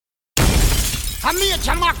A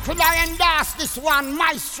major macro endorse this one,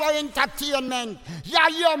 Mr.Xsytment. Yeah,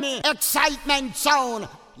 hear me? Excitement sound.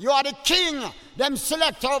 You are the king. Them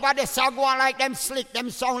select over the so go on like them slick. Them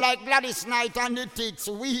sound like Gladys Knight and the tits.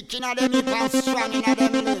 Weak in a them hip and strong in a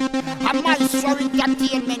them lip. A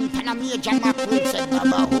Mr.Xsytment and a major macro said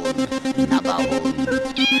Naba home.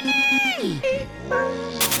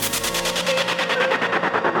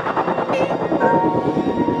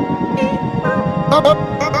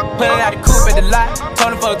 Pulling out the coupe at the lot,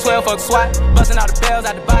 told him fuck 12, fuck SWAT. Busting all the bells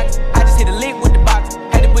out the box. I just hit a lick with the box.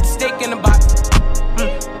 Had to put the stick in the box.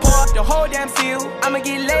 Pour up the whole damn seal. I'ma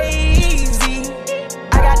get lazy.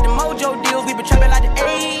 I got the mojo deals. We been trapping like the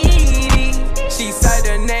 80s. She said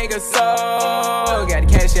the nigga so got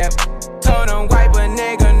the cash app. Told him wipe a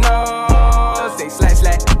nigga no. Say slash.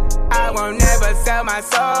 I won't never sell my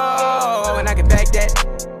soul. And I can back that.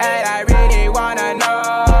 And I really wanna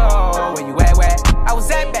know where you at, where? I was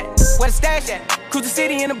at back, where the stash at? Cruise the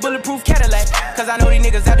city in a bulletproof Cadillac. Cause I know these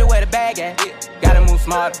niggas out there where the bag at. Gotta move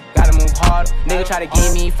smarter, gotta move harder. Nigga try to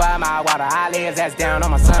give me 5 mile water. I lay his ass down on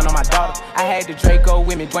my son, on my daughter. I had the Draco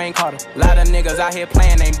with me, Dwayne Carter. A lot of niggas out here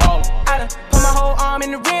playing, ain't ballin'. I done put my whole arm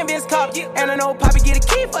in the rim, Vince Carter. And I know Poppy get a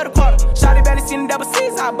key for the quarter. Shawty barely seen the double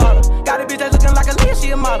C's, I bought her. Got a bitch that's looking like a Leah, she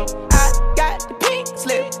a model. I got the pink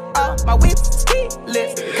slip, my whip's ski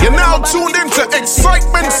list. You're now tuned into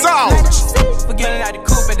Excitement Sounds. Forgetting out the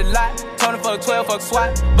coupe at the lot. Told him fuck 12, fuck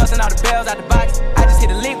SWAT. Busting all the bells out the box. I just hit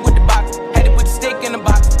a lick with the box. Had to put the stick in the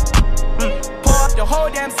box. Pour up the whole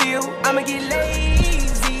damn seal. I'ma get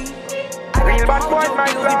lazy. Real bad boy, my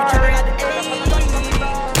glory.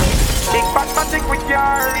 Big fat matic with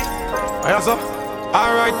Yari. Yes, sir.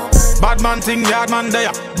 Alright. Bad man thing, yard man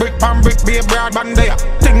there. Brick pan brick, be a broad band there.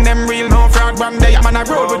 Thing them real, no fraud band there. Man, I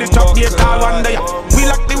roll with the top gate all one day. We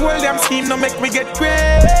lock the world, them scheme, no make we get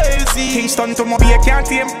crazy. Kingston to Mobile can't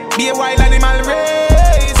tame. Be a wild animal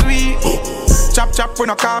race, we chop, we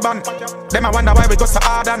no carbon. Them I wonder why we go so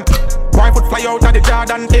hard on. Boy foot fly out of the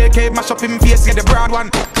Jordan. AK mash up him face, get the broad one.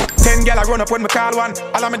 10 gal I run up when we call one.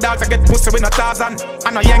 All of my dogs I get pussy with no Tarzan.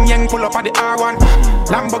 And a yang pull up at the R1.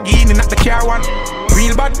 Lamborghini not the car one.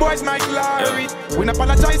 Real bad boys my glory. We no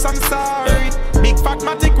apologize, I'm sorry. Big fat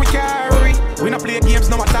matic we carry. We no play games,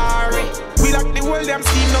 no Atari. We lock the world, them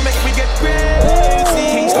scheme, no make we get crazy.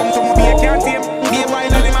 Kingston to Mobile can't tame. Be a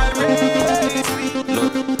wild animal race.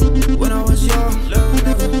 When I was young,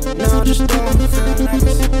 now I just don't feel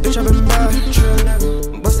niggas. Bitch, I been bad,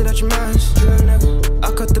 busted out your minds.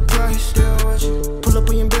 I cut the price, pull up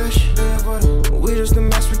on your bitch. We just don't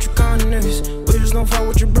mess with your con niggas. We just don't fight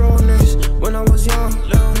with your bro niggas. When I was young,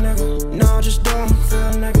 now I just don't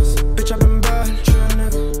feel niggas. Bitch, I been bad,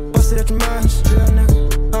 busted out your minds.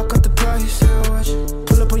 I cut the price,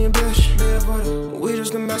 pull up on your bitch. We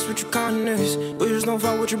just don't mess with your con niggas. We just don't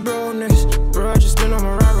fight with your bro niggas. Bro, I just been on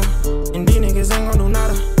my rara, and these niggas ain't gon' do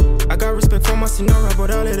nada. I got respect for my senora,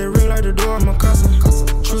 but I let it ring like the door of my cousin.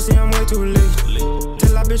 True, see, I'm way too late.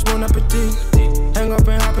 Till that bitch bon appetit. Hang up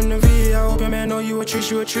and hop in the V. I hope your man know you a treat,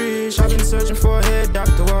 you a treat. I've been searching for a head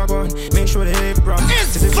doctor, walk on. Make sure the head brought.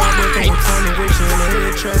 It's fine. Wait, she in the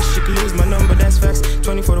head trash. She could lose my number, that's facts.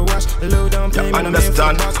 20 for the watch, a little down payment. I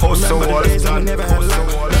understand, post so all the time. Never had a lot.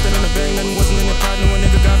 Nothing in the bank, nothing wasn't in the pot. No one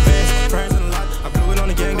nigga got fans. Friends in a lot. I blew it on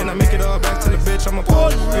the gang, then I make it all back to the bitch. I'm a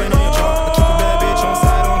pole. You ain't on your jaw. I keep a bad bitch on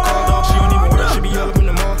side, on call dog. She don't even work, she be all up in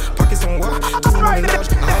the mall. Pockets on walk, too many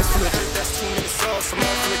large. A house full of drip, that's too many sauce. I'm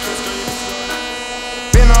all full of kids.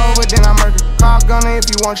 Been over, then I murder. Call gunner if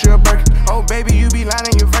you want you a burger. Oh baby, you be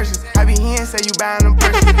lying your verses. I be here and say you buying them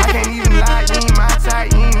purses. I can't even lie, you ain't my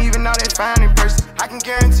type. You ain't even know that fine in person. I can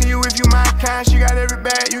guarantee you if you my kind, she got every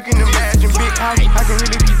bag you can imagine. Big house, I can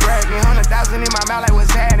really be bragging. 100,000 in my mouth like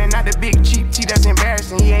what's happening. Not the big cheap tea that's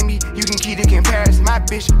embarrassing. He ain't me, you can keep the comparison. My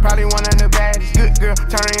bitch probably one of the baddest. Good girl,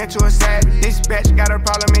 turn her into a savage. This bitch got a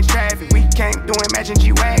problem in traffic. We can't do it matching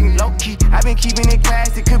G-Wagon. Low key, I been keeping it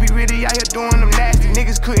classy. Could be really out here doing them nasty.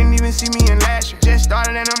 Niggas couldn't even see me in last year. Just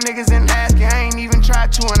started and them niggas in last year. I ain't even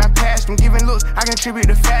tried to and I passed them. Giving looks, I contribute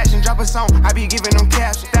to fashion. Drop a song, I be giving them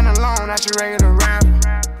captions. Stand alone, not your regular rapper.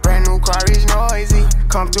 Brand new car is noisy.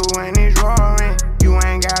 Come through and it's roaring. You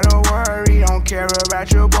ain't gotta worry, don't care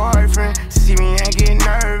about your boyfriend. See me and get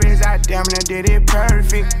nervous, I damn near did it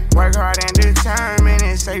perfect. Work hard and determined,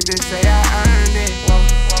 it's safe to say I earned it. Whoa.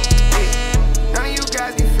 None of you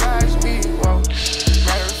guys get flash me, whoa.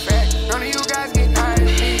 Matter of fact, none of you guys get tired of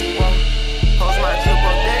me, whoa. Post my trip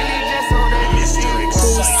up daily just so they can see me.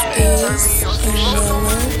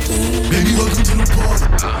 Baby, welcome to the party.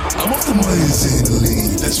 I'm off the Myers in the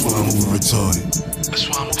lean, that's why I'm over retarded.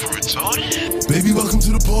 Baby, welcome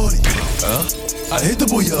to the party. I hit the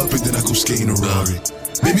boy up and then I go skating a Rari.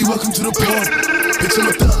 Baby, welcome to the party. Bitch, I'm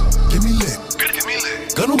a thug. Give me lit.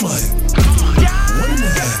 Gun on my head.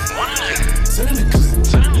 1.5. Send in the clip.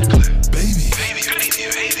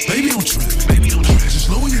 Baby, don't trip. Just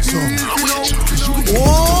lower your tone. Cause you can get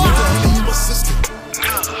in my system.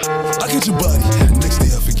 I get your body. Next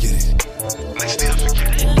day I forget it.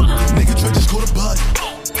 Nigga Dre just caught a body.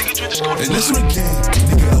 And that's on the game.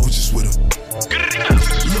 Nigga, I was just with him.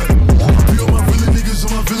 Look, be on my villain niggas,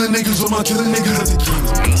 on my villain niggas, on my killing niggas as a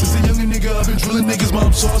kid. Since a younger nigga, I've been drilling niggas,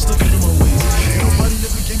 mom, so I stuck in my ways. Ain't nobody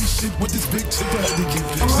never gave me shit with this big shit I had to give.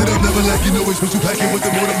 Said I'm never like you know it, special packing with the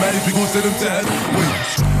automatics, we gon' set them to have. Wait.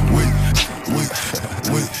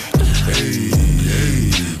 Hey.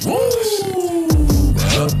 Woo!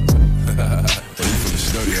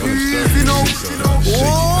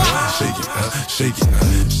 Shake it.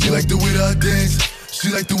 She like the way that I dance. She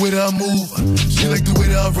like the way that I move. She like the way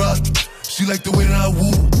that I rock. She like the way that I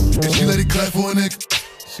woo. And she let it clap for a nigga.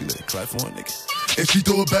 And she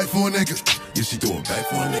throw it back for a nigga. Yeah, she throw it back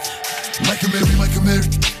for a nigga. Micah Mary.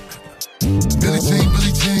 Billie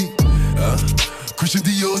Jean. Christian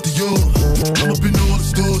Dior. I'm up in all the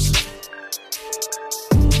stores.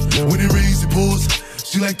 When it rains, it pours.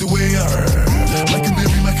 She like the way I Micah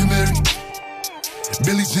Mary.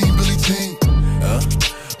 Billie Jean.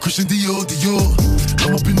 Christian Dior.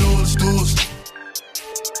 I'm up in all the stores.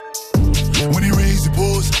 When it rains, it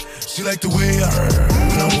pours. She like the way I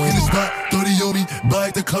when I walk in the spot, 30 on me. Buy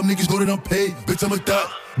at the club, niggas know that I'm paid. Bitch, I'm a thot.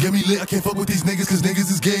 Get me lit, I can't fuck with these niggas, cause niggas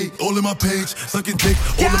is gay. All in my page, sucking dick.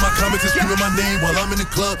 All in my comments is screaming my name while I'm in the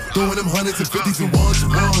club, throwing them hundreds and fifties and ones.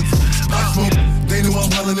 I smoke, they know I'm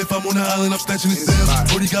wildin'. If I'm on the island, I'm snatching the sales.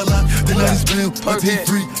 40 got locked, the night is bail. I take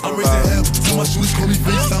free, I'm raising hell. So my shooters call me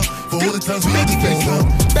FaceTime. For all the times we had to FaceTime.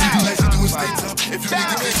 BD likes to do a state time. If you need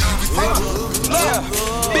to get you can take time.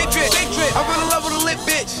 Big drip. I'm in love with a lit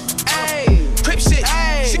bitch. Ayy, crip shit.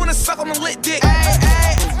 Ayy, she wanna suck on my lit dick.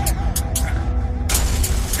 Ayy.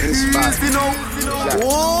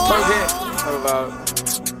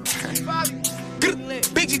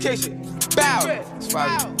 Big GK shit. Bow.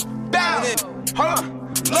 Hold on.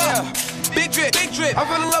 Look. Big drip. I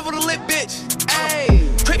fell in love with a lit bitch.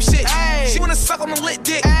 Ayy. Crip shit. Ayy. She wanna suck on my lit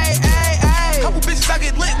dick. Ayy. Couple bitches I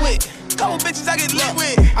get lit with.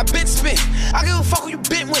 I bitch spit. I give a fuck who you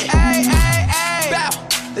been with. Ayy. Bow.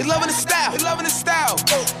 They loving the style.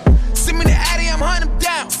 Send me the Addy, I'm hunting them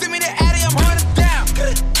down.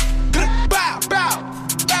 Bow.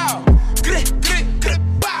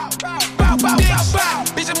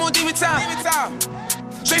 Bitch, I'm on demon time.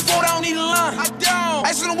 Straightforward, I don't need a line. I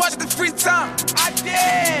just wanna watch it the free time. I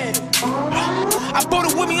did. I bought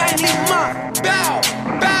it with me, I ain't leaving mine. Bow.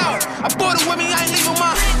 I bought it with me, I ain't leaving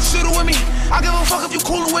mine. Shoot it with me. I give a fuck if you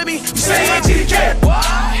coolin' with me. You say you ain't TDK.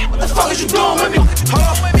 What the fuck is you doing with me? Hold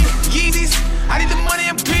on with me. Yeezys. I need the money,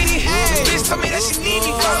 I'm greedy. Bitch told me that she need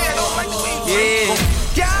me. I don't like the way you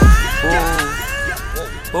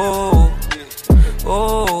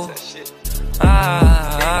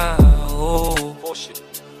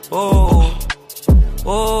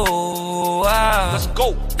Let's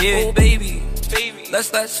go. Yeah, baby.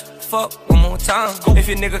 Let's fuck one more time. If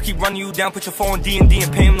your nigga keep running you down, put your phone D and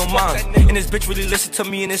pay him no mind. And this bitch really listen to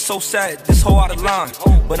me and it's so sad. This hoe out of line.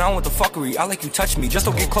 But I don't want the fuckery. I like you touch me. Just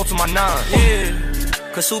don't get close to my nine. Yeah.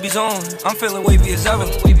 Cause Subi's on. I'm feeling wavy as ever.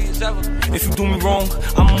 If you do me wrong,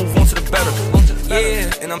 I'ma move on to the better.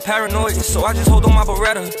 Yeah, and I'm paranoid, so I just hold on my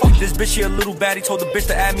Beretta. This bitch here a little baddie, told the bitch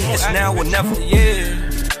to add me. It's now or never. Yeah.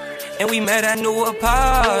 And we met at New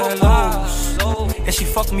Apollo's. And she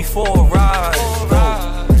fucked me for a ride.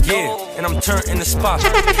 Yeah, and I'm turned in the spot.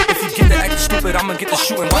 If you get the acting stupid, I'ma get the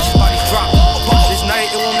shooting. Watch your body drop. This night,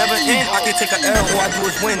 it will never end. I can take a L, all I do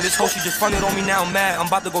is win. This hoe, she just fronted on me, now I'm mad. I'm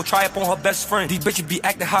about to go try up on her best friend. These bitches be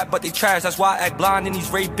acting hot, but they trash. That's why I act blind in these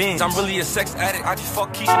Ray-Bans. I'm really a sex addict. I just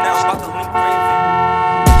fuck Keisha, now I'm about to link Raven.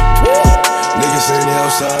 Niggas saying they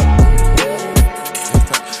outside.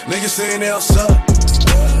 Niggas saying they outside.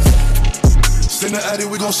 Send the addy,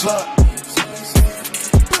 we gon' slide.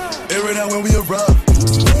 Air it out when we arrive.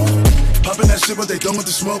 Poppin' that shit, but they done with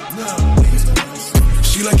the smoke.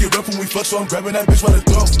 She like it rough when we fuck, so I'm grabbing that bitch by the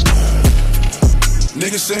throat.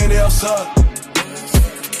 Niggas saying they outside.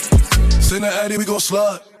 Send the addy, we gon'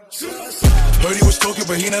 slide. Heard he was talking,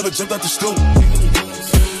 but he never jumped out the stool.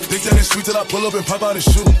 Think that it's sweet till I pull up and pop out his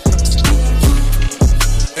shoe.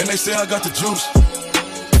 And they say I got the juice.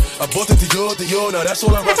 I bought the Dior, now that's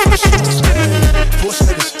all I rock for the shoes. Push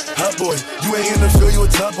niggas, hot boy, you ain't in the field, you a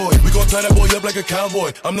top boy. We gon' tie that boy up like a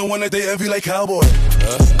cowboy. I'm the one that they envy like cowboy.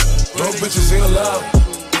 Broke bitches ain't allowed.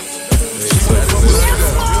 She went from the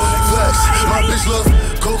flex, my bitch love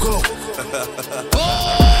Coco.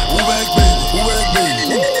 Who rag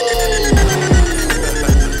baby,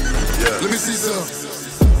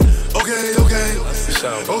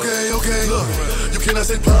 look, you cannot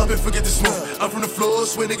say pop and forget the smoke. I'm from the floor,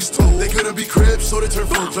 swear niggas told. They couldn't be cribs, so they turn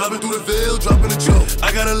folk. Driving through the veil, dropping a joke.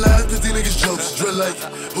 I gotta laugh cause these niggas jokes. Drill like,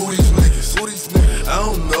 who these niggas? Who these niggas? I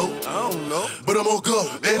don't know. But I'm on go,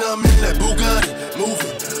 and I'm in that Bugatti.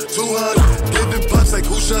 Moving, 200, giving pops like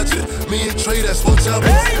who shot you? Me and Trey, that's what y'all want.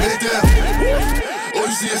 Head down. All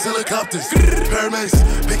you see is helicopters. Paramedics,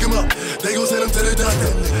 pick him up. They gon' send him to the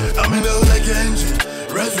doctor. I'm in the hood like an engine.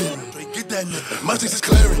 Revving. Get that nigga. My chicks is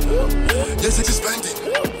clearing. Yes, it's expanding.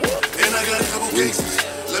 And I got a couple cases.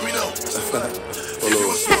 Let me know.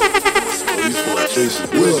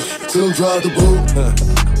 Will, tell him drive the boat.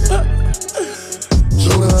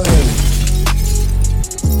 Jonah,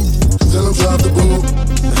 tell him drive the boat.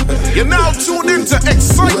 You're now tuned into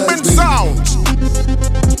Excitement Sounds.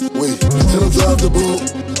 Wait, tell him drive the boat.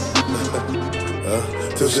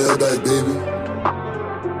 Tell your head back, baby.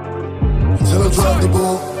 Tell him drive the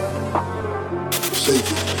boat. Shake it,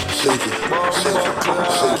 shake it, shake it,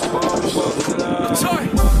 shake it.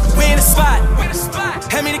 We in the spot.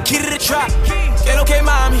 Hand me the key to the trap. Get okay,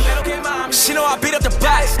 mommy. She know I beat up the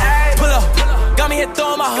box. Pull up. Got me here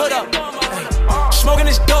throwing my hood up. Smoking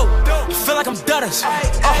this dope. I feel like I'm Dutters.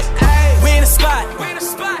 We in the spot.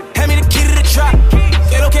 Hand me the key to the trap.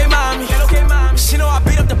 Get okay, mommy. She know I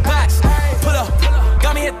beat up the box. Pull up.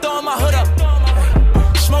 Got me here throwing my hood up.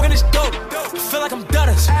 Smoking this dope. I feel like I'm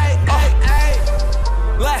Dutters.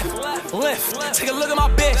 Left, lift, take a look at my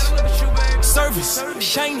bitch. Service,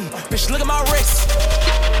 shiny, bitch, look at my wrist.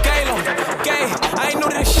 Gay long, gay, I ain't new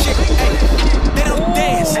to this shit. Ay, they don't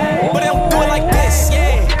dance, but they don't do it like this.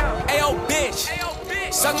 Yeah, ayo, bitch,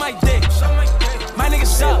 suck my dick. My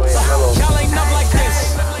niggas up, y'all ain't nothing like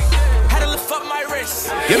this. Had to lift up my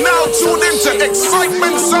wrist. You're now tuned into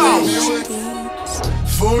Excitement Sounds.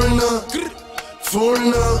 Foreigner,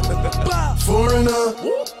 foreigner, foreigner,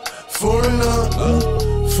 foreigner,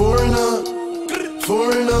 foreigner,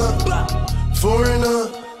 foreigner, foreigner,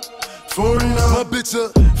 foreigner. My bitch a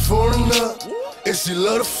foreigner, and she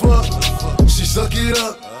love to fuck. She suck it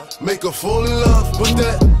up, make her fall in love. Put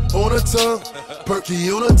that on her tongue, perky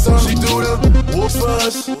on her tongue. She do them walks for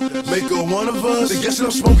us, make her one of us. They guess that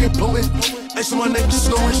I'm smoking, blowing. Ice on my neck is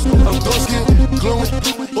snowing. I'm dark skin, glowing.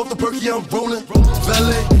 Off the perky, I'm rolling.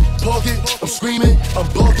 Valet, park it, I'm screaming, I'm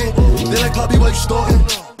blocking. They like Poppy, why you starting?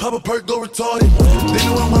 Pop a perk, go retarded. They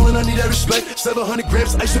know I'm wildin', I need that respect. 700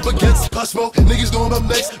 grams, ice and baguettes. Pot smoke, niggas know I'm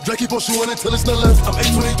next. Drag keep on shooting until it's not left. I'm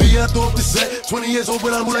 823, I throw up the set. 20 years old,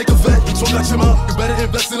 but I'm like a vet. So got your mouth, you better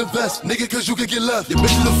invest in a vest. Nigga, cause you can get left. Your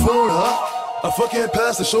bitch is a foreigner, huh? I fucking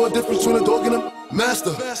pass to show a difference between a dog and a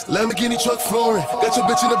master. Lamborghini truck flooring. Got your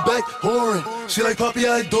bitch in the back, whoring. She like, Poppy,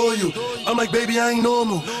 I adore you. I'm like, baby, I ain't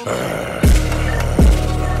normal.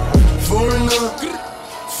 Foreigner,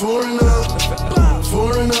 foreigner,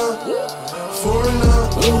 foreigner, foreigner,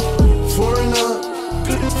 foreigner,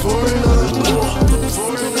 foreigner,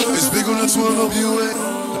 foreigner. It's big on the 12 of you, eh?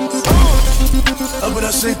 But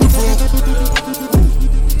I shake the room.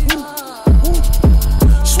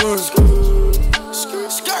 Swerve.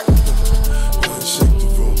 Skirt. Go ahead and shake the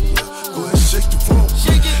room. Go ahead and shake the room.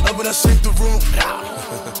 But I shake the room.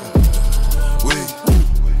 Wait.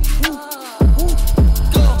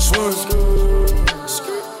 Swerve.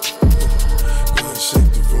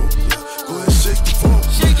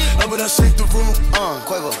 But I shake the room.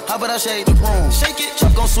 Quavo, how about I shake the room? Shake it,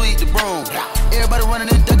 Chuck gon' sweep the broom. Everybody running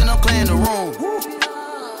and ducking, I'm clearing the room.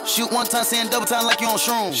 Shoot one time, saying double time like you on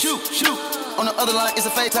shrooms. Shoot, shoot. On the other line, it's a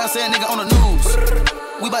fake time, saying nigga on the news.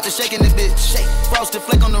 We bout to shake in this bitch. Shake. Frosted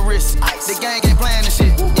flake on the wrist. Ice. The gang ain't playing this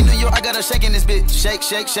shit. In New York, I got her shaking this bitch. Shake,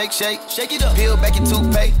 shake, shake, shake. Shake it up. Peel back your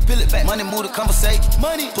toothpaste. Peel it back. Money move to conversate.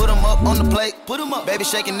 Money. Put them up on the plate. Put them up. Baby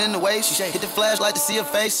shaking in the way. She shake. Hit the flashlight to see her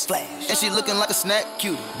face. Flash. And she looking like a snack.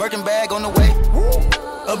 Cute. Birkin bag on the way.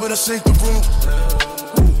 But I shake the room.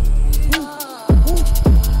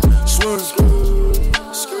 Swerve.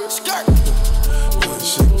 Skirt. Shake the room.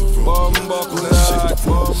 Shake the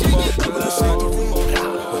room. Shake the room.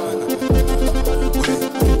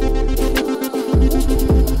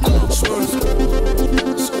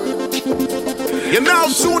 You're now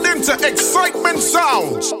tuned into Excitement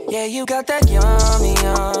Sounds. Yeah, you got that yummy,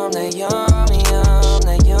 yum, that yummy, yum,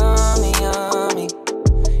 that yummy, yummy.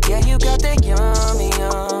 Yeah, you got that yummy,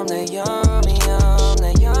 yum, that yummy, yum,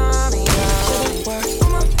 that yummy, yummy. Work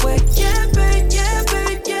on my way, yeah, babe, yeah,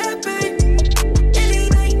 babe, yeah, babe.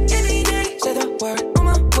 Any night, say the word on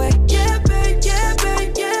my way, yeah, babe, yeah,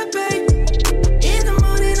 babe, yeah, babe. In the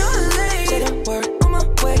morning or late, say the word on my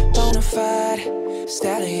way. Bonafide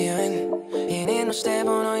stallion. Ain't in no step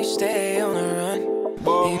on, or you stay on the run.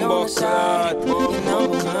 Ain't on the side, you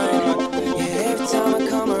number one. Yeah, every time I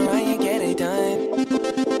come around, you get it done.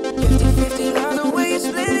 50-50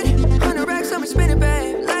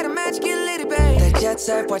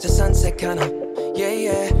 outside, watch the sunset kinda. Yeah,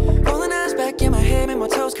 yeah. Rolling eyes back in my head, make my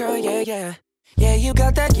toes curl, yeah, yeah. Yeah, you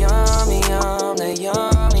got that yummy, yum, that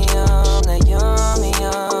yummy, yum, that yummy,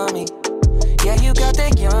 yummy. Yeah, you got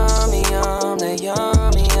that yummy, yum, that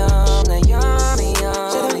yummy, yum, that yummy, yummy.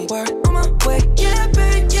 Say the word on my way, yeah,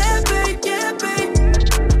 babe, yeah, babe, yeah, babe.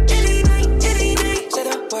 Any night, say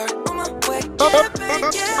the word on my way, yeah, babe,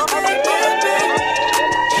 yeah, babe, yeah, babe.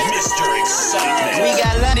 Mr.Xsytment. We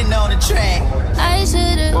got London on the track. I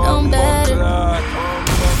should've known better.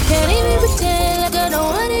 Can't even pretend like I don't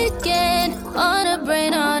want it again. On the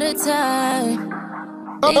brain all the time.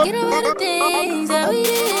 Thinking about the things that we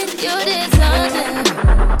did. You did something.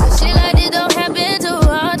 Shit like this don't happen too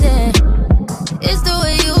often. It's the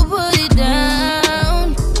way you put it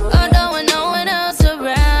down. Although when no one else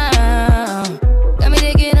around. Got me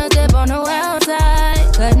taking a step on the wild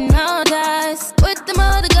side. Cutting all ties with them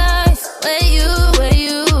other guys. Where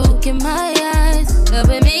you look in my eyes.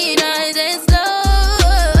 Helping me nice and slow.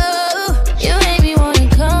 You made me wanna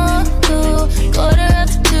come through. Quarter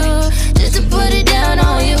after 2, just to put it down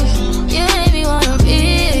on you. You made me wanna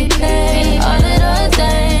replay all of those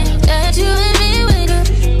things that you and me went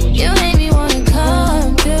through. You made me wanna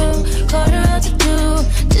come through. Quarter after 2,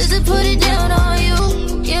 just to put it down on you.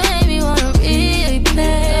 You made me wanna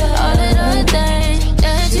replay all of those things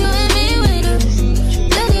that you and me went through.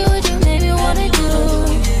 Look at what you made me wanna do.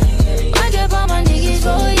 I drop all my niggas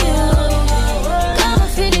for you. Got my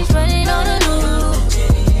feelings running on the loop.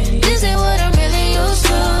 This ain't what I'm really used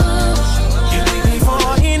to.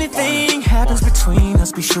 Before anything happens between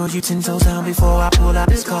us, be sure you 10 toes down before I pull out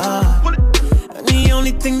this car. And the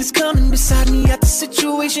only thing that's coming beside me at the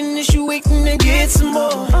situation is you waiting to get some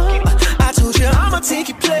more. I told you I'ma take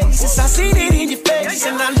your places. I seen it in your face,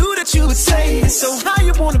 and I knew that you would say it. So how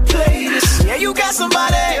you wanna play this? Yeah, you got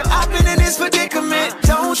somebody. I've been in this predicament.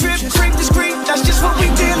 Don't trip, creep, discreet. That's just what we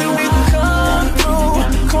dealing with. Come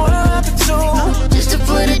through, quarter after 2, Just to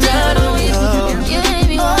put it down on you. You made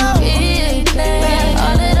me wanna replay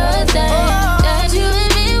all of those things that you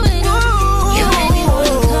and me went through. You made me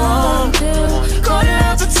wanna come through. quarter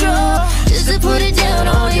after 2. Just to put it down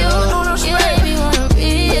on you. You made me wanna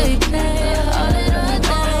replay all of those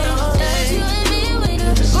things that you and me went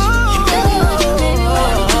through. Look at what you made me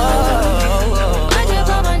wanna do. I drop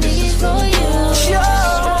all my niggas for you.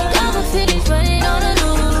 Got my feelings running on the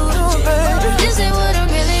loop. This ain't what I'm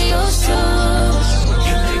really used to.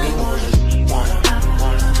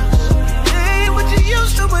 Hey, what you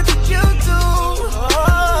used to, what did you do?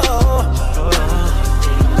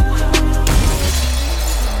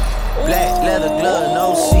 Black leather glove, no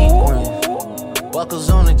sequin. Buckles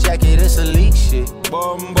on the jacket, it's elite shit.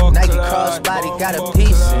 Nike crossbody, got a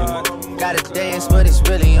piece in it. Gotta dance, but it's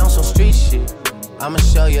really on some street shit. I'ma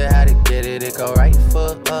show you how to get it. It go right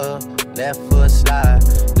foot up, left foot slide.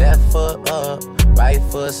 Left foot up, right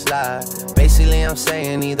foot slide. Basically, I'm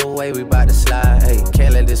saying either way, we bout to slide. Hey,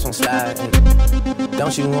 can't let this one slide. Hey.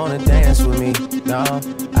 Don't you wanna dance with me? No,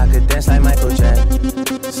 I could dance like Michael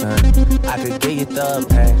Jackson. I could get you the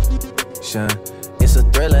passion. It's a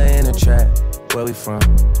thriller in a trap. Where we from?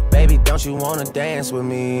 Baby, don't you wanna dance with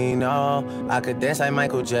me? No, I could dance like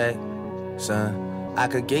Michael Jackson. I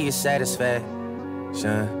could get you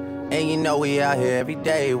satisfaction. And you know we out here every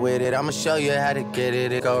day with it. I'ma show you how to get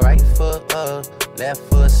it. It go right foot up, left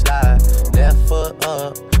foot slide. Left foot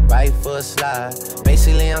up, right foot slide.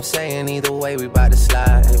 Basically, I'm saying either way, we bout to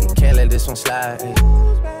slide. Hey, can't let this one slide. Hey.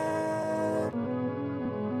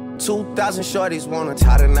 2,000 shorties wanna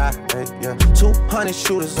tie the knot. Hey, yeah. 200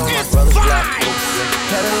 shooters on my brother's block. Yeah.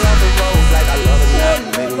 Pedal off the road like I love it now.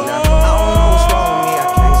 Maybe not. I don't know what's wrong with me. I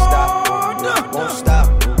can't stop. Won't stop.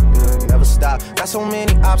 Never stop. Got so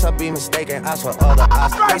many ops, I be mistaken ops for other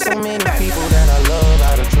ops. Got so many people that I love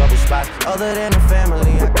out of trouble spots. Other than the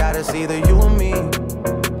family, I got it's either you or me.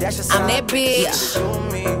 That's just I'm that bitch.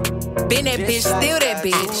 Been that bitch, still that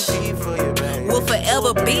bitch. Will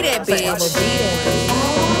forever be that bitch.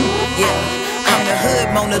 Yeah. I'm the hood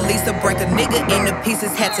Mona Lisa, break a nigga into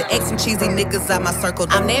pieces. Had to X some cheesy niggas out my circle.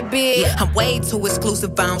 I'm that bitch. I'm way too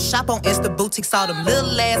exclusive. I don't shop on Insta boutiques. All them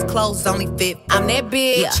little ass clothes only fit. I'm that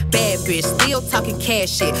bitch. Bad bitch, still talking cash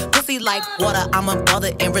shit. Pussy like water, I'm a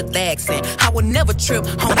mother and relaxing. I would never trip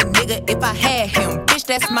on a nigga if I had him. Bitch,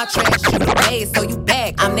 that's my trash. You made, so you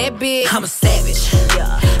back. I'm that bitch. I'm a savage.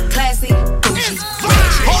 Yeah. Classy, bougie,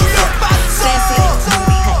 sassy,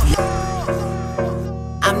 moody.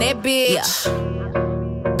 I'm that bitch.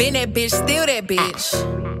 Been that bitch, still that bitch.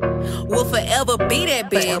 will forever be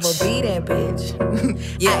that bitch. Forever be that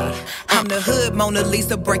bitch. Yeah, I'm the hood Mona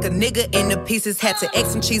Lisa. Break a nigga into pieces. Had to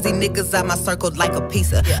X some cheesy niggas out my circle like a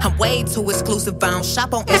pizza. I'm way too exclusive. I don't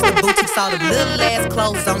shop on Insta boutiques. All the little ass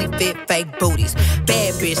clothes only fit fake booties.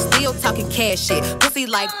 Bad bitch, still talking cash shit. Pussy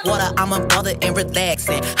like water, I'm a mother and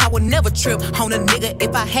relaxing. I would never trip on a nigga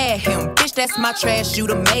if I had him. Bitch, that's my trash, you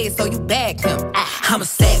the maid, so you bagged him. I'm a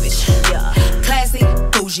savage, yeah. Classy,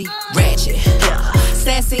 bougie, ratchet, yeah.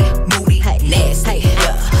 Sassy, moody, nasty,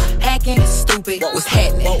 yeah. Acting stupid, what's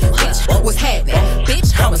happening? Bitch, what's happening?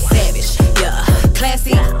 Bitch, I'm a savage, yeah.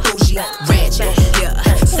 Classy, bougie, ratchet, yeah.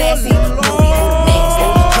 Sassy, moody, nasty,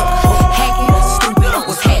 hacking, stupid,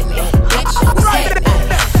 what's happening? Bitch, what's happening?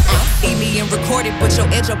 Eat me and record it, but your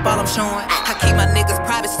edge up all I'm showing. I keep my niggas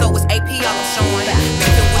private, so it's AP all I'm showing.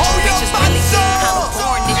 Beefing with you bitches really getting kind of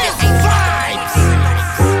boring. Niggas ain't vibes.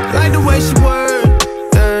 Like the way she work,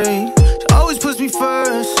 yeah. She always puts me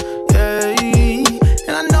first, yeah.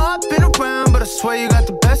 And I know I've been around, but I swear you got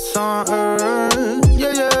the best on earth,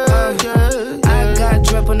 yeah. I got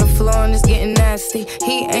drip on the floor and it's getting nasty.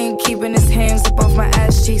 He ain't keeping his hands up off my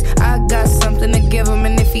ass cheeks. I got something to give him,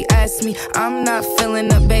 and if he asks me, I'm not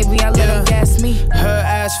feeling up, baby, I let him gas me. Her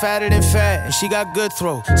ass fatter than fat, and she got good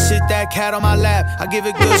throw. Sit that cat on my lap, I give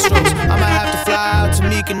it good strokes. I might have to fly out to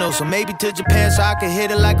Mykonos, or maybe to Japan so I can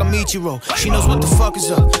hit it like a Michiro. She knows what the fuck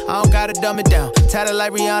is up, I don't gotta dumb it down. Tatted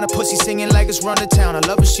like Rihanna, pussy singing like it's run to town. I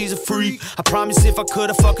love her, she's a freak. I promise if I could,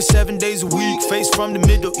 I'd fuck her 7 days a week. Face from the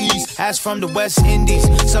Middle East, ass from the West Indies.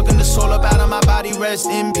 Sucking the soul up out of my body, rest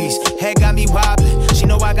in peace. Head got me wobbling, she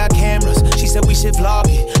know I got cameras. She said we should vlog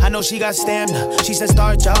it, I know she got stamina. She said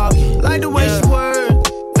start jogging. Like the way she work,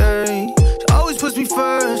 yeah. She always puts me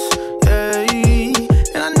first, yeah.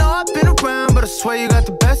 And I know I've been around, but I swear you got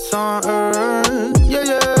the best on earth,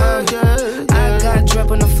 yeah. I got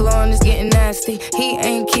drip on the floor and it's getting nasty. He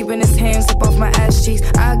ain't keeping his hands up off my ass cheeks.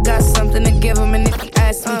 I got something to give him, and if he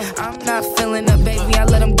asks me, I'm not feeling up, baby, I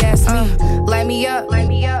let him gas me. Light me up, light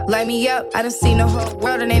me up, light me up. I done seen the whole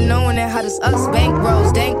world and they knowing that hot as us. Bank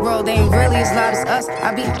rolls, dank roll, they ain't really as loud as us.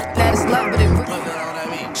 I be that is love, but it really.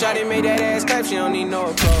 Shawty made that ass clap, she don't need no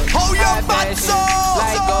applause. Hold your butts up!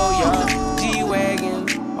 Like Goya,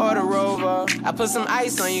 G-Wagon, or the Rover. I put some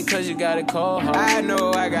ice on you cause you got a cold heart. I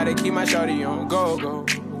know I gotta keep my shawty on go.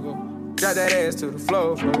 Drop that ass to the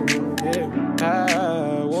floor,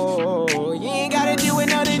 yeah. Whoa. You ain't gotta deal with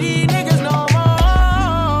none of these niggas no more.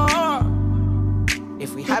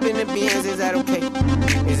 If we hop in the Benz, is that okay?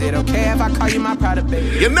 Is it okay if I call you my pride,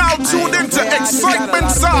 baby? You're now tuned into Xsytment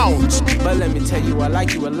Sounds. But let me tell you, I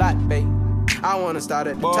like you a lot, babe. I wanna start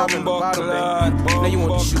at the top and the bottom, babe. Now you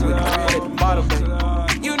want to shoot with the red at the bottom, babe.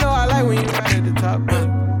 You know I like when you right at the top, babe.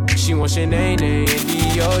 She wants your name and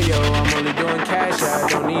yo. I'm only doing cash, I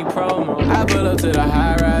don't need promo. I pull up to the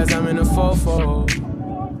high rise, I'm in a 4-4.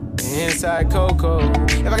 Inside Coco.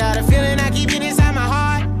 If I got a feeling, I keep it inside my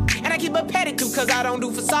heart. And I keep a pedicure cause I don't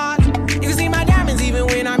do facades. You can see my diamonds even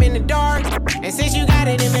when I'm in the dark. And since you got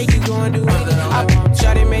it, it make you go and do it.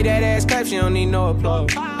 Shawty made that ass clap, she don't need no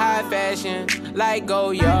applause. High fashion, like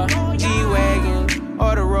Goya, G-Wagon,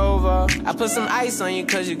 or the Rover. I put some ice on you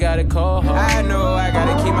cause you got a cold heart. I know I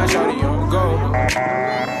gotta keep my shawty on go.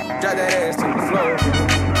 Drop that ass to the floor.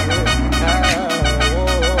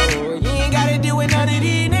 Whoa. You ain't gotta deal with none of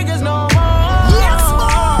these niggas no more. Yes,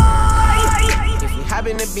 boy! If we hop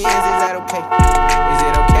in the Benz, is that okay? Is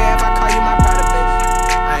it okay if I call you my pride, baby?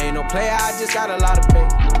 I ain't no player, I just got a lot of pay.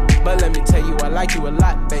 But let me tell you, I like you a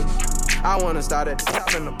lot, babe. I wanna start at the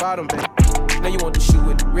top and the bottom, babe. Now you want to shoot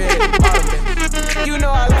with the red at the bottom, babe. You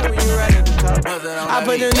know I like when you right at the top. I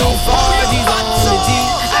put the new 4Gs on the G.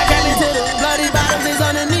 I came into the bloody bottoms is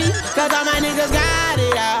underneath. Cause all my niggas got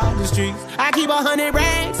it out the streets. I keep 100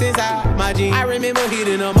 racks inside my jeans. I remember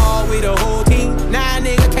hitting them all with the whole team. Now a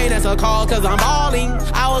nigga can't answer a call cause I'm balling.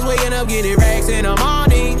 I was waking up getting racks in the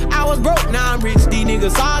morning. I was broke, now I'm rich, these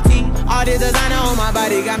niggas salty. All this designer on my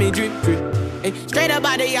body got me drip. Hey, straight up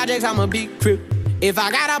out the objects, I'm a big crip. If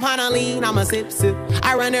I got up on a lean, I'ma sip.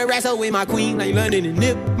 I run the wrestle with my queen, like London and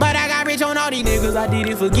Nip. But I got rich on all these niggas, I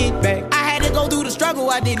didn't forget back. I had to go through the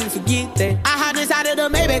struggle, I didn't forget that. I hopped inside of the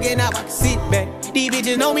Maybach and now I can sit back. These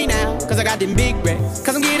bitches know me now, cause I got them big racks.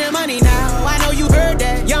 Cause I'm getting money now, I know you heard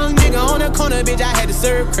that. Young nigga on the corner, bitch, I had to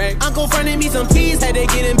serve crack. Uncle fronted me some peas, had to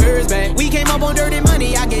get them birds back. We came up on dirty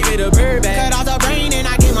money, I gave it a bird back. Cut off the brain and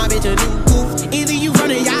I gave my bitch a new goof. Either you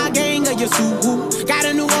running y'all gang or you suit. Got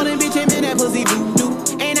a new Orleans bitch and man, that pussy doo-doo.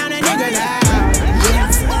 Ain't on a nigga now.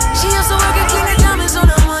 She used to work and clean the diamonds on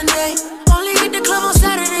a Monday. Only hit the club on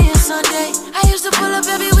Saturday and Sunday. I used to pull up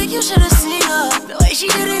every week, you should've seen her. The way she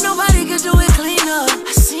did it, nobody could do it cleaner.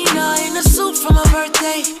 I seen her in a suit from a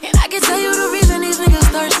birthday. And I can tell you the reason these niggas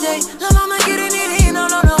thirsty. Lil' mama getting it in on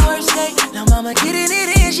the worst day. Lil' mama getting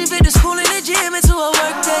it in, she fit the school and the gym into a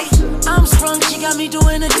work day. I'm sprung, she got me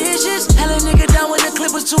doing the dishes. Hella nigga down when the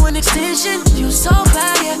clip was to an extension. You so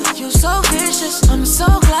bad, yeah, you so vicious. I'm so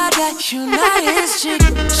glad that you not his chick.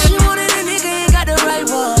 She wanted a nigga, ain't got the right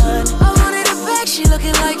one. I wanted a bag, she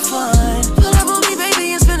looking like fun. Pull up on me,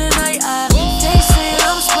 baby, and spend the night out. They say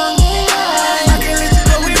I'm sprung, I can't let you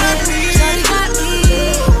go without me. Shawty got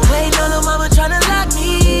me. Wait, no, mama tryna lock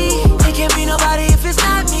me. It can't be nobody if it's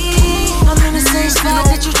not me. I'm in the same spot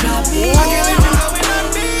that you dropped me. I can't let you go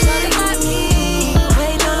without me. Shawty got me.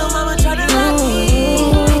 Wait, no, mama tryna lock me.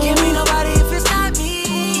 It can't be nobody if it's not me.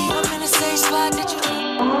 I'm in the same spot that you dropped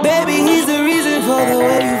me. Baby, he's the reason for the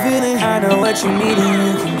way you feeling. I know what you need and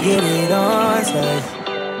you can get it on tight.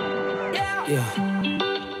 Yeah.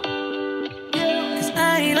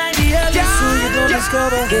 So you gon'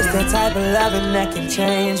 discover it's the type of loving that can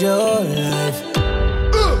change your life.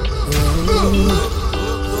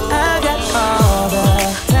 I got all the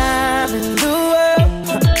time in the world,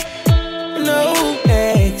 no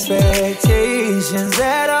expectations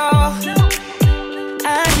at all.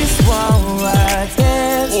 I just want what's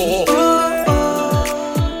best.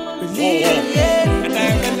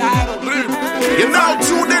 You're now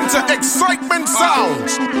tuned into Xsytment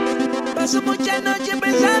Sounds. Paso muchas noches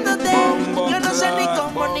pensándote. Yo no sé ni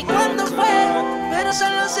cómo ni cuándo fue, pero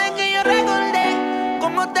solo sé que yo recordé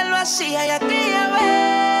cómo te lo hacía y aquella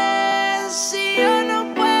vez. Si yo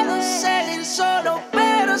no puedo seguir solo,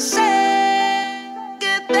 pero sé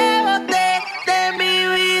que te boté de mi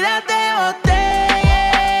vida, te boté.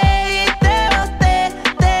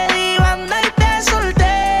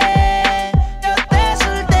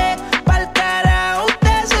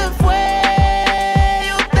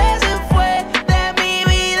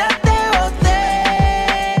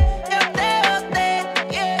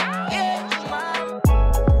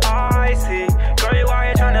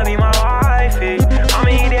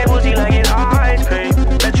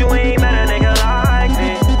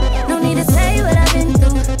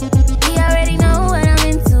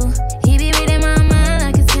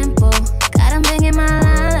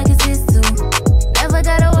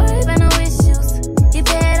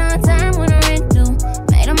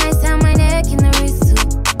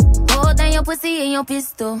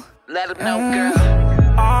 Pistol. Let them know, girl.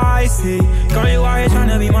 I see, girl, you out here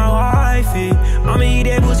tryna be my wifey. I'ma eat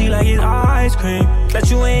that pussy like it's ice cream. Bet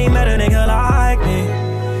you ain't met a nigga like me. I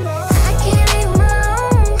can't leave my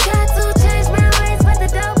own. Try to change my ways, but the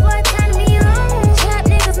dope boy turned me on. Trap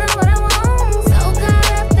niggas know what I want. So caught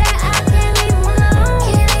up that I can't leave my own.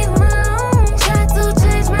 Can't leave my own. Try to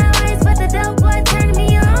change my ways, but the dope boy turned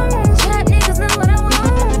me on. Trap niggas know what I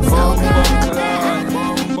want. So caught up that I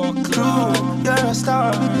can't. You're a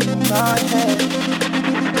star in my head.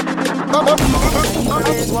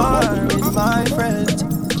 Always war with my friends.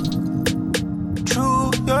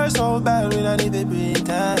 True, you're so bad we don't even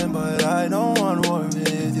pretend, but I don't want war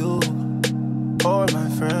with you or my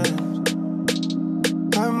friends.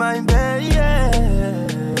 You're my best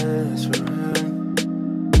friend.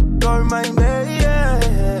 You're my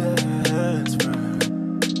best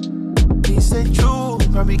friend. He said true,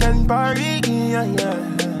 but we can party, yeah.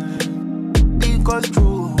 Because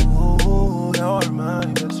true, you're my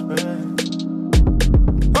best friend.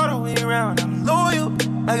 All the way around, I'm loyal.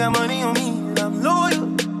 I got money on me and I'm loyal.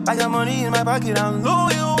 I got money in my pocket, I'm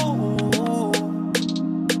loyal.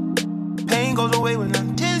 Pain goes away when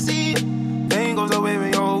I'm dizzy. Pain goes away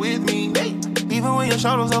when you're with me. Hey, even when your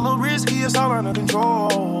shadow's a little risky, it's all under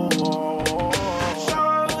control.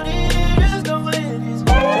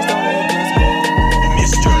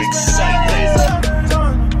 Mr.Xsytment.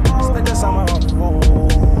 Spend the summer on the road.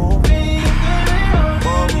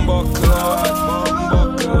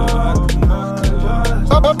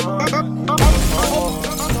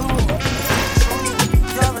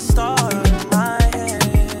 You're a star in my head.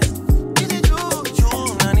 Is it true?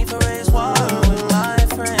 True, I need to raise water with my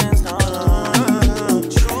friends. No.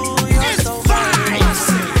 True, you're so fine.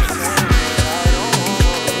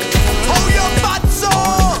 Oh, your bad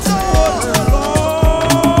soul.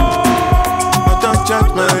 I don't check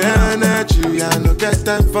my energy. I no get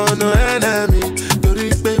time for no enemy.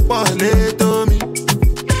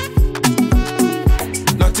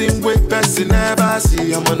 Nothing with person never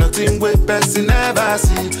see. I'm on nothing with person never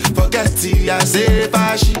see. Forget it, I say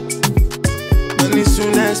fashi. Money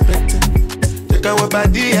soon expected. Take our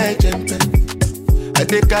body, I jump. I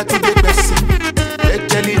take out to the person.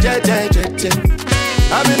 Jelly,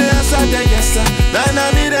 I'm in the answer, yes sir. Then I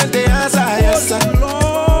need the answer, yes sir.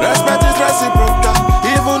 Respect is reciprocal.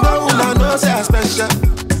 Even though I know say I'm special.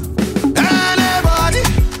 Anybody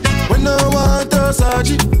no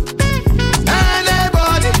surgery.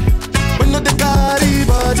 Anybody, when no the carry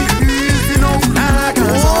body, you know I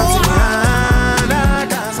got something, I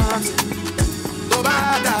got something. Go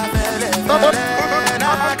back,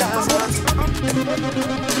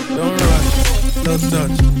 Don't rush, no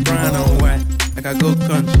touch, brown and white. I can go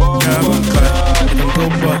country, carbon fight. I can go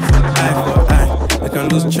bust, eye for eye. I can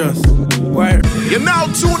lose trust. Why? You're now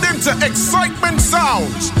tuned into Excitement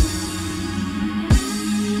Sounds.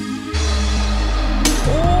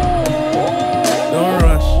 Don't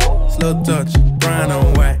rush, slow touch, brown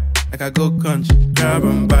and white. I can go country,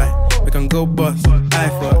 carbon buy. We can go bust, eye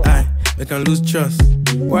for eye. We can lose trust.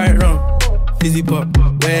 Why wrong? Fizzy pop,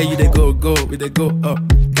 where you they go, we they go up.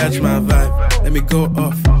 Catch my vibe, let me go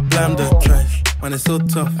off. Blam the trash, man it's so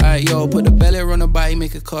tough. Alright yo, put the belly on her body,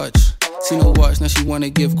 make a clutch. Seen her watch, now she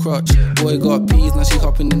wanna give crutch. Boy got peas, now she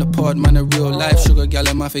hopping in the pod. Man a real life sugar gal,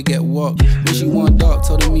 I might forget what. When she want dark,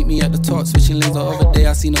 told her meet me at the top. Switching lanes the other day,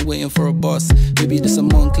 I seen her waiting for a bus. Maybe this a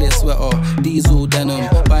Moncler sweater, diesel denim.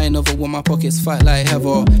 Buy another one, my pockets fat like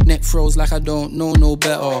heather. Neck froze like I don't know no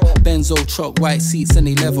better. Benzo truck, white seats and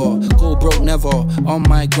they leather. Go broke never, on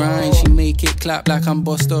my grind. She make it clap like I'm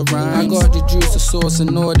Busta Rhymes. I got the juice, the sauce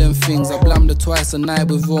and all them things. I blammed her twice a night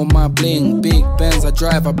with all my bling. Big Benz I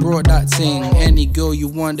drive, I brought that ting. Any girl you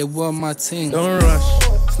want, they want my ting. Don't rush,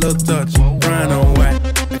 slow touch, brown and white.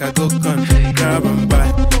 I can go country, grab and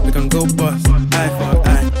buy. We can go bust, eye for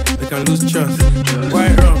eye. We can lose trust.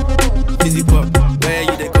 Why wrong? Fizzy pop, where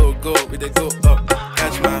you they go, we they go up.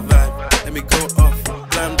 Catch my vibe, let me go off.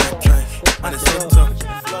 Blam that trash, man it's so tough.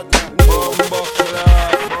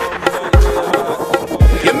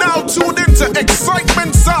 You're now tuned into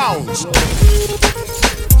Excitement Sounds.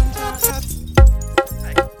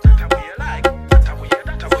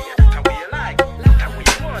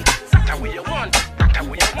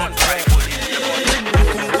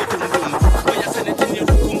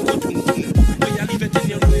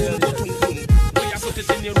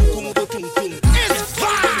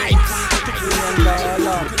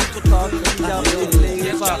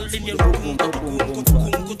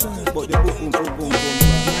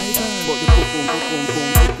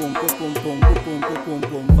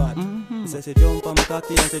 Say jump on my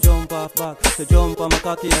cocky and say jump off back. Say jump on my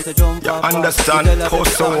cocky and say jump off back. Understand?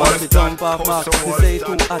 Jump off back. Say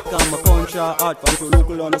too hot, come my punch hot. From to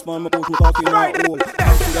local on the man, my put my cocky in a hole.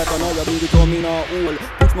 See that another baby come in a hole.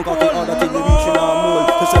 Push my cocky harder till you reach in a mold.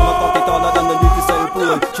 To say my cocky taller than the little cell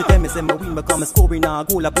pole. She tell me say my win become a scoring a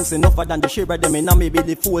goal. A pussy enougher than the share of them and I may be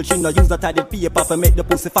the fool. She no use that tidy paper to make the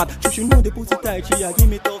pussy fat. She know the pussy tight, she a give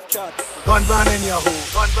me tough chat. Gun ban in your hole,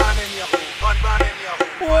 gun ban in your hole, gun ban in your hole.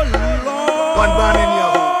 Oh Lord. Gun ban in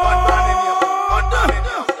your hole, gun ban in your hole, gun ban in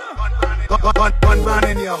your hole, gun ban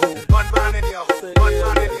in your hole, gun ban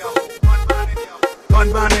in your hole, gun ban in your hole, gun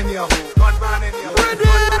ban in your hole, gun ban in your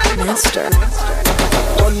hole. Mister.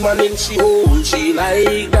 Gunman in she hole, she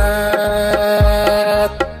like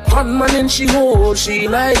that. Gunman in she hole, she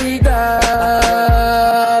like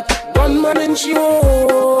that. Gunman in she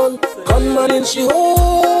hole, gunman in she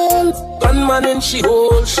hole. Gunman in she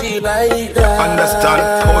hole, she like that. Understand?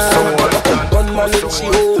 Post the wall. Gunman in she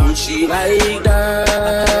hole, she like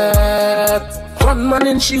that. Gunman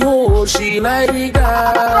in she hole, she like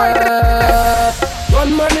that.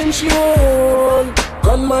 Gunman in she hole,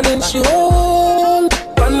 gunman in she hole.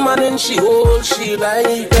 Gunman in she hole, she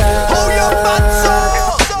like that. Oh, your bad soul.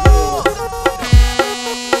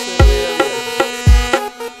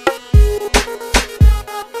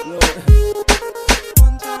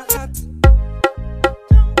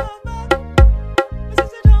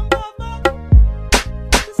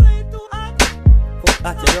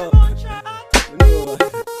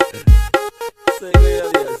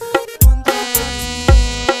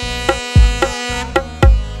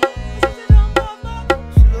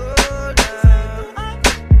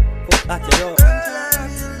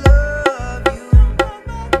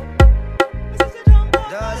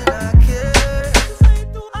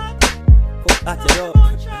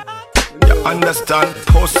 Understand?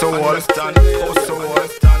 Post the wall. Understand? Post the wall.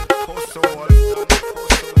 Post the wall.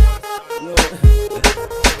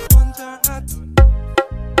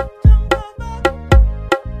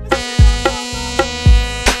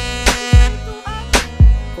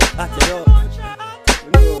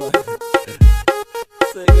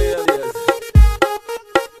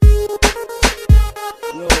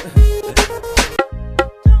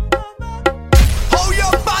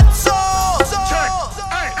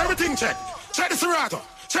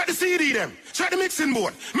 Check the CD them. Check the mixing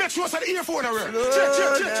board. Make sure it's the earphone around. Check.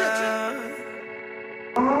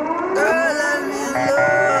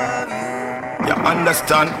 You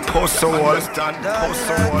understand? Post the wall. Post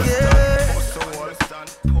the wall.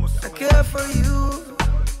 I care for you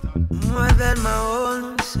more than my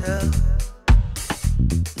own self.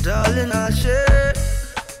 Darling, I'll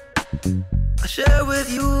share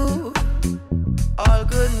with you all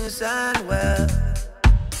goodness and wealth.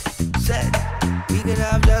 Said we can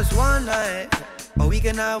have just one night, or we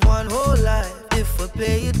can have one whole life if we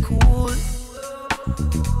play it cool.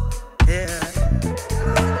 Yeah,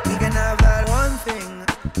 we can have that one thing,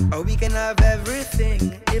 or we can have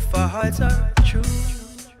everything if our hearts are true.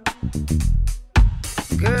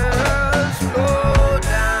 Girl, slow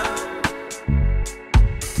down.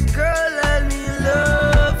 Girl, let me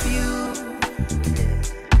love you.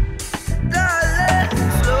 Darling,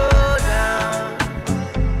 slow down.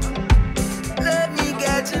 Let me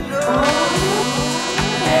get to know you.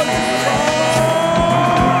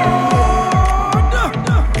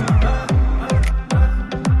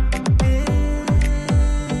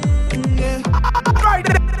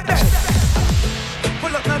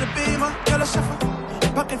 Pull up now the beamer, girl, I suffer.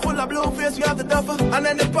 Pocket full of blue face, we have the duffer. And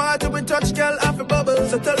then the party we touch, girl, after bubbles.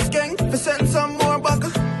 So tell the gang, for setting some more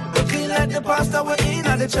buckle. Clean like the pasta, we're in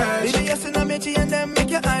at the church. Baby, yes, and I'm itchy and then make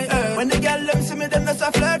your eye hurt. When the girl them see me, them that's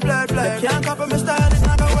a flirt. Can't copy my style, it's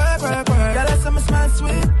not gonna work. Girl, I say my smile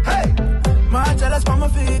sweet. Hey, my jealous from my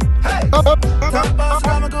feet. Hey, top boss,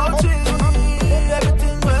 I'm a go cheat.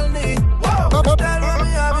 Everything well neat. Whoa, style when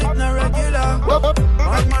we have it, no regular.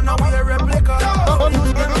 Hard man, now we a replica.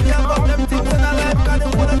 Use them, yeah, but them things in a life. Cause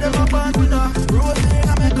them one of them a band winner. Roasting, I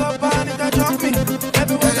make up and it a drop me.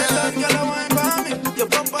 Everywhere they turn, girl, I wine for me. You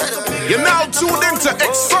bump us up. You're now tuned into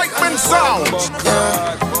Excitement Sound.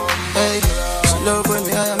 Yeah, hey, she love when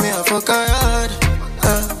me, I fuck her hard.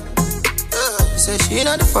 She said she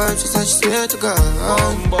ain't the vibe, she said she swear to God.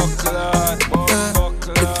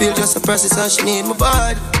 The pill just a process and she need my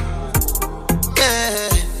body.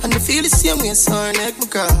 Yeah, and the feel the same way, so her neck my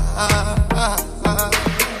cry.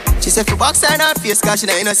 She said for box her in her face, cause she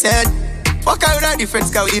not innocent. Fuck her with her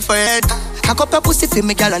difference, cause we different. Cock up her pussy for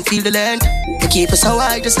me, girl, and feel the land. Me keep her so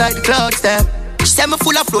high, just like the clouds, them. She said me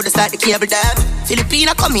full of flow, just like the cable dam.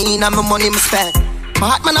 Filipina come in and my money me spend. My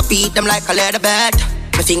heart man I beat them like a leather bed.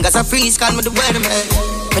 My fingers are freeze, call me the weatherman.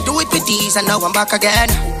 Me do it with these and now I'm back again.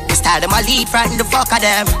 My style them I lead, frighten the fuck of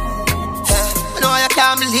them. I know I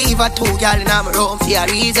can't believe I two girl in my room for a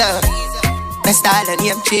reason. My style and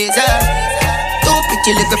name chaser. Two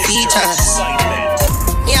pretty little features.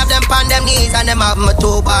 Me have them on them knees and them have my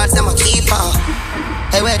two bars, them a keeper.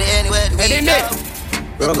 Hey, where they anywhere to be?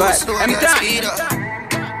 Robert, I'm done.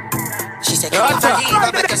 She said, can't believe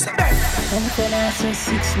I better stop. I'm finna say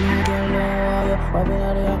 6 new girl, why we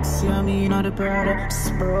are the oxy, I mean, all the product.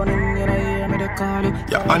 Sprawling, you know, hear me, they call you.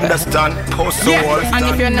 You understand? Post so all and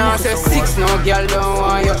if you're not say 6 no girl don't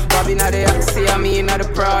want you. Bobby not the oxy, I mean, not the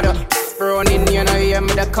product. Sprawling, you know, hear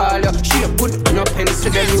me, they call you. She a put no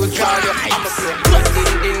pencil, then you draw you. I'm a say,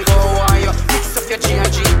 didn't go on you. Mix up your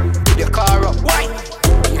G&G, with your car up. Why?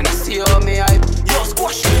 You know, see how me hype. Yo,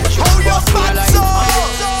 squash it. Hold your fat soul.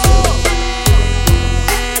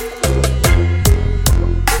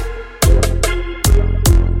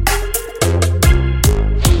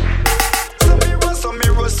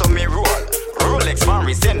 So me roll. Rolex man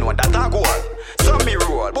resent one that I go. So me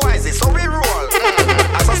roll. Boys, so we roll.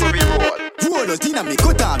 So we roll. Roll out in me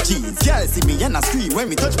cut off jeans. Y'all see me and I scream when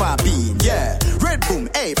me touch my bean. Yeah. Red boom,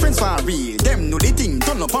 hey, friends for real. Them know the thing,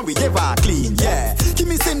 turn up and we ever clean. Yeah. Give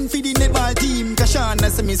me send for the netball team. Kashana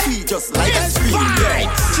say me sweet just like ice cream. Yeah.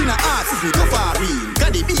 She na ask if me go for real.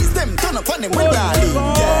 Got the beats, them turn up on them when darling.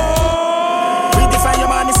 Yeah. From your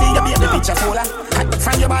body, see you be the picture fuller.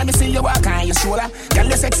 From your body, see you walk on your shoulder. Girl,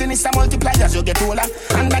 your sexiness a multiply as you get older.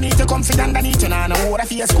 Underneath you comfy, underneath you nah no water.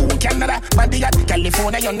 For your school, Canada, body at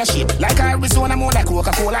California, you're no shit. Like Arizona, more like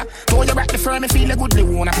Coca-Cola. Throw you back the firm, you feel a goodly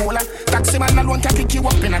wanna polar. Taxi man alone can pick you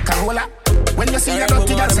up in a Corolla. When you see your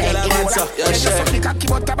dirty girl say, hey, roller. Then you suck the cocky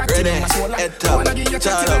but tobacco in my soul. Wanna give you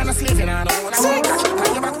 30 and a slave in a no.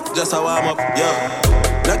 Just a warm up, yeah.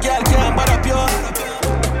 No girl can't bad up you.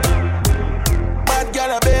 Bad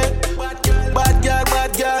girl a bit. Bad girl.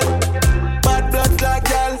 Bad blood like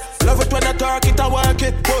girl. Love it when you talk it and work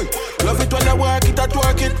it, boy. Love it when you work it and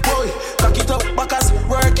twerk it, boy. Cock it up, backers,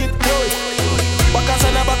 work it, boy. Backers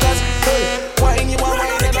and a backers, boy. Wine you want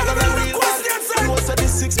wine, you're not gonna real bad. You also the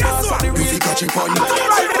 6 bars on the real. If you catch it on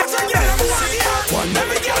one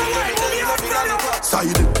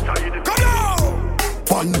side. Come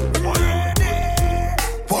on.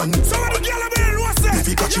 One. Some of the girl have been what's that? If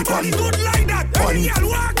you catch it on good like that. one. Girl,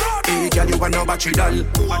 walk out. Hey, girl, you want no battery doll.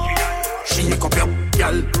 Shake up your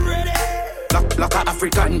girl. Like a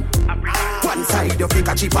African. One side you fi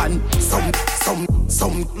catch it on. Some girl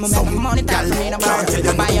can't tell you no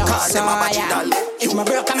cause them a battery doll. If my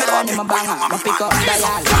broke a man, in my banger, my pick up dial.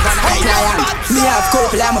 Me have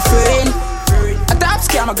couple, I'm a friend. A top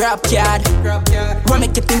scam, a grab card. Wanna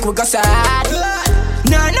make you think we got sad.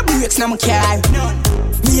 None of breaks, no my car.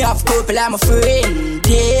 Me have couple, I'm a friend.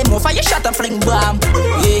 Yeah, more fire shot and fling bomb.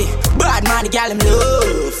 Yeah, bad man, the gal him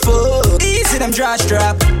love. Fuck, easy them draw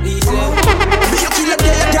strap. Easy. You kill a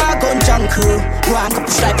dead dog on junk crew. One cup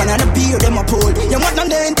of stripe and a beer, them a pull. You want them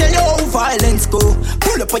there and tell you how violence go.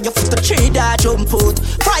 Pull up on your foot to trade that jump out.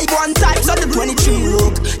 5-1 times on the 23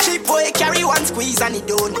 look. Cheap boy carry one squeeze and he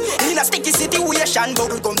done. In a sticky situation,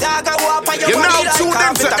 bubble gum dog a walk on your body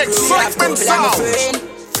like Mr.Xsytment sound.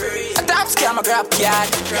 A top scam, a grab card.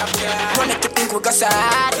 Wanna make you think we got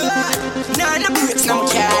sad. None of breaks, no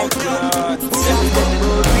car.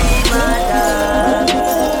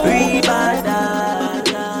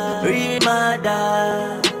 Remada,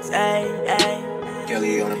 hey.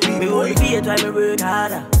 Kelly on the beat, me won't be a time me work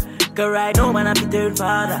harder. Cause right now, man, I'm the third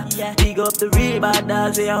father. Big up the real bad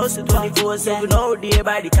dogs, we hustle 24/7 all day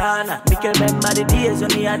by the corner. Me can remember the days when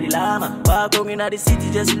we had the llama. Walk on in the city,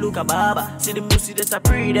 just look a barber. See the pussy that's a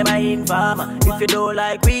pre, them I informer. If you don't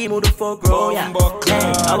like we, move the fuck round, yeah.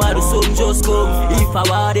 I want the sun just come. If I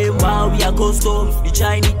want them, wow, we are custom. The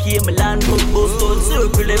Chinese came, my land from Boston.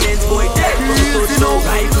 Circle events, boy, dead from touchdown.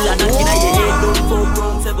 Rifle and knocking at your head, don't fuck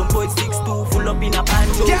round. 7.62, full up in a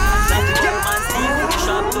banjo. Like the German steam, for the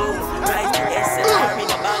shop though. Right to SLR in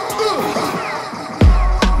the back.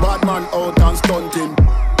 Bad man out and stunting.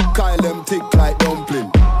 Kyle them thick like dumpling.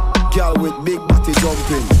 Girl with big body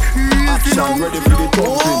jumping. Action ready for the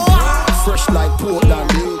thumping. Fresh like Portland.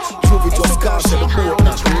 Prove it just cash at the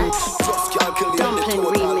Portland. Just can't kill the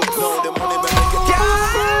Portland. Now the money make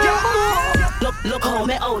Look how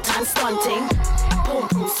me out and stunting. Boom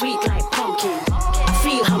boom sweet like pumpkin.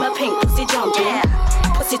 Feel how my pink pussy jumping.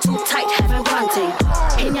 Pussy too tight, having grunting.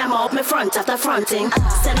 He yam off me front after fronting.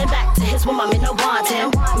 Send it back to his woman, me no want him.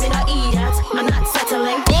 Me no eat that, I'm not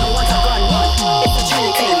settling. I want a gun, it's a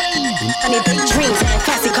dream thing. I need big dreams and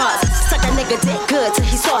fancy cars. Suck that nigga dick good till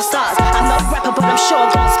he saw stars. I'm no rapper, but I'm sure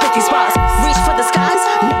gon' spit these bars. Reach for the skies,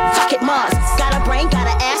 no, fuck it Mars. Got a brain, got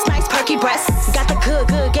an ass, nice perky breasts. Got the good,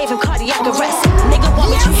 gave him cardiac arrest. Nigga want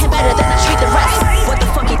me treat him better than I treat the rest. What the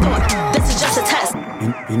fuck he thought? This is just a test.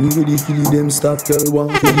 Anybody feel them stop, tell one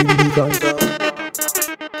to leave the contact.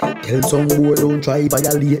 Tell some boy don't try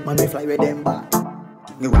violate, man, we fly with them back.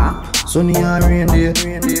 Sunny and rain day,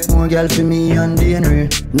 more girl for me and DNA.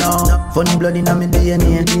 No, funny blood in my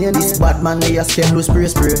DNA. This bad man, they a scam, do spray.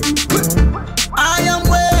 I am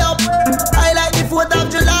way up. I like the 4th of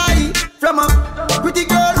July. From a pretty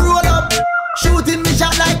girl roll up, shooting me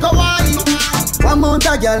shot like Hawaii. One mount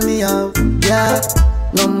a girl me out, yeah.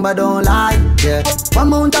 Number don't lie, yeah. One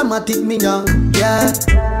mount a matic me young, yeah.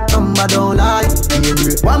 Number don't lie,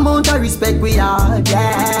 yeah. One mount a respect we are,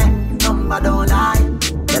 yeah. Number don't lie.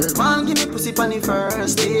 Tell man give me pussy on the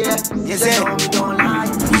first day. Yes, I know me don't lie.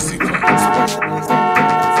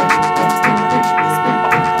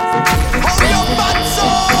 Hurry up, bad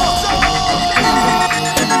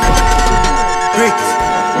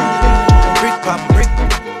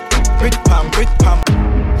Brick pam.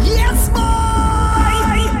 Yes, boy.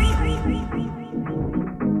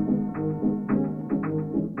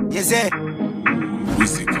 Yes, sir.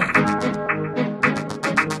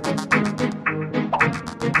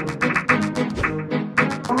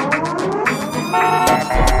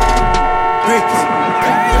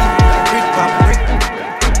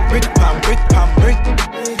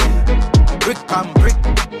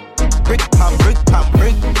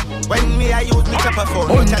 When me I use me chopper phone,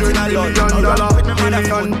 $100 million, $100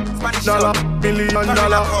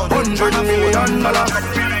 million.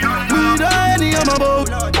 We die any I'm about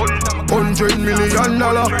 $100 million.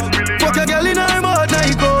 Fuck a girl in her mouth, now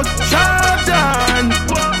he goes sharp down.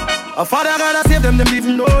 A father gotta save them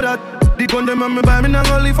even know that. The gun them on me buy me not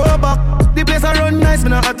gonna live for back. The place I run nice, me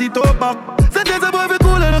not at it up back. Sentence a boy fi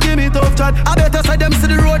cool and don't give me tough chat. I better side them see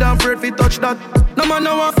the road and afraid fi touch that. No man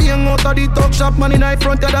no want fi hang out of the talk shop. Man in the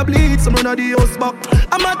front of the bleed, some run of the house back.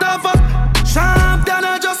 I'm a tough fuck. Sharp down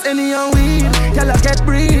or just any and weed. Y'all get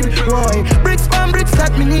breed, boy. Bricks from bricks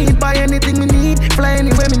that me need. Buy anything me need, fly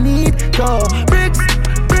anywhere me need. Go bricks,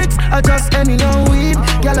 I just any and weed.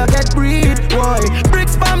 Y'all get breed, boy.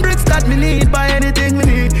 Bricks from bricks that me need. Buy anything me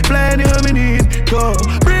need, fly anywhere me need. Go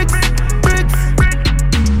bricks.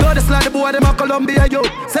 Just like the boy, them a Columbia, yo.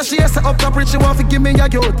 Say she has set up top rich, she want to give me a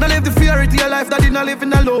yo. Now live the fairy tale life that did not live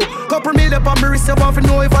in a low. Couple meal up on me wrist, you want to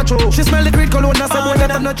know if I choke. She smell the green cologne, I say boy,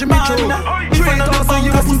 that I'm not Jimmy Choo. Straight on, so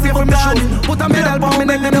you must pay for me shoes. Put a medal on me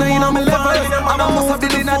neck, them nine on me level. I'm a must have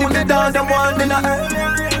been in the middle, them one in the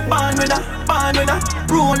born with that.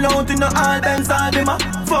 Roll out in the all Benz all bimmer.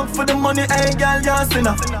 Fuck for the money, hey girl, you're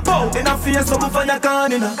sinner. Pow, in a face, so for your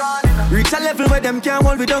corner. Reach a level where them can't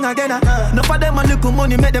hold we down again. Enough of them a little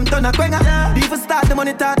money, make them turn a quenga. Even start the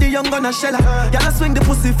money, talk the young gonna shella. Y'all swing the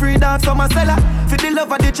pussy free dance from a cellar. For the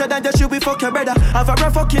love of the cheddar, just you be fuck your brother. Have a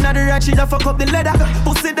rough fucking at the right, she fuck up the leather.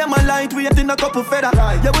 Pussy them a light, we in a couple feather.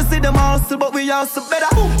 Yeah, we see them hustle, but we hustle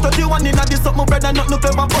better. 31 in a this up, my brother, not no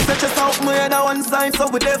clever. Bust the chest out, my head on one side, so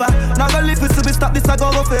we never. Now go live with we stop this, I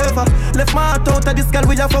go forever. Left my heart out of this girl,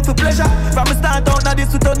 we a fuck for pleasure. From the start out of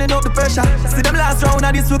this, we turning out the pressure. See them last round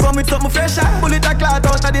of this, we come with something fresher. Bullet a cloud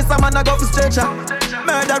out of this, a man a go for stretcher.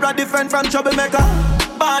 Murderer different from troublemaker.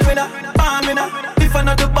 Born winner, born winner. If I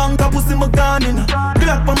not the bank, I pussy my gun in.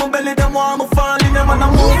 Glock on my belly, them want me fall in. Them and I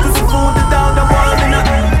move to see food down the wall in.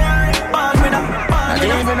 Born winner, born winner.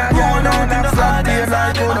 Even a girl down that flat day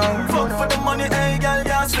like you know. Fuck for the money, hey girl,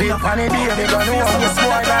 you're sweet. Sleep on the day, they gonna want you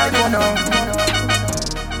spoil like you know.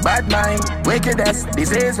 Bad mind, wickedness,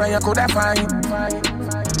 disease where you coulda find.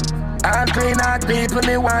 All clean out people,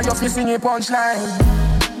 me want you to sing a punchline.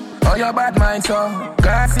 Oh, your bad mind, so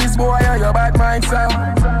glasses, boy, oh, your bad mind, so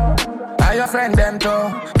are your friend, them, too.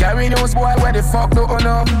 Carry news, boy, where the fuck do you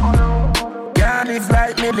know? Can't live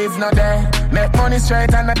like me, live no day. Make money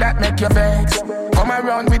straight and that make you vex. Come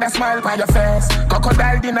around with a smile on your face.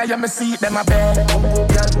 Crocodile dinner, you me see them a bed.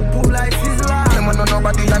 Like sizzler. Them no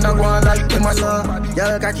nobody and no one like them a son.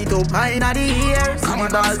 Y'all catch it up high in the ears. Come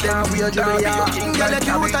on, all them for your jewelry. Y'all let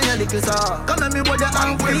you out on your little saw. Come let me put the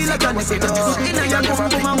hand free like a nipple dog. Inna your boom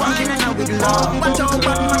boom and walking in and with love. Watch out,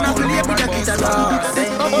 Batman, I play with the guitar.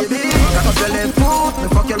 Say, baby, cock up your left foot, me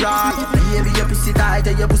fuck your right. Baby, your pussy tight,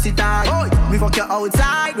 your pussy tight. Me fuck you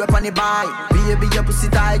outside, rep on the bike. Baby, your pussy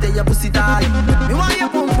tight, your pussy tight. Me want your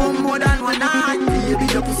boom boom more than one night. Baby,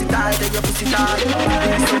 your pussy tight, your pussy tight.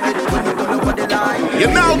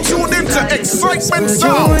 You're now tuned into Excitement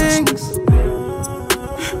Sounds.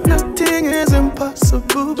 Nothing is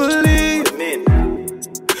impossible, believe me.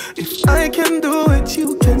 If I can do it,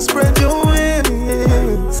 you can spread your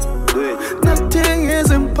wings. Nothing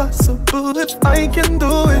is impossible. If I can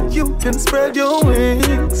do it, you can spread your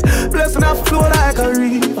wings. Blessing I flow like a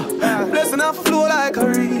river. Blessing I flow like a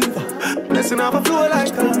river. Blessing I flow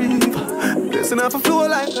like a river. Blessing I flow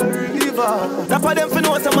like a river. Tap of them for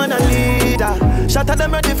know some man a leader. Shot at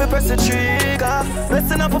them ready for press the trigger.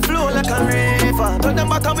 Blessing I flow like a river. Turn them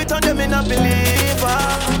back and we turn them in a believer.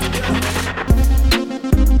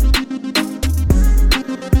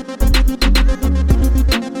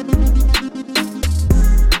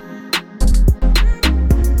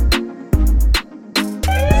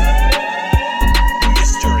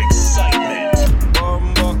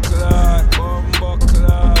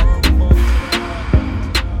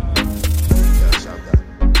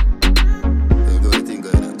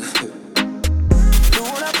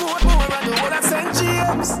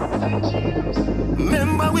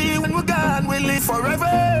 Remember we when we're gone, we live forever.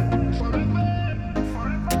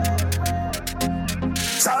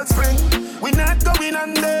 South Spring, we not going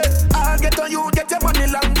under. I'll get on you, get your money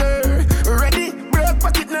longer. Ready, broke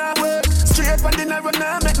pocket now work. Straight on the narrow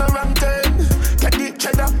now, make no wrong turn. Get the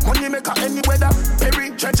cheddar, money maker any weather.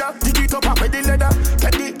 Perry treasure, dig it up with the leather.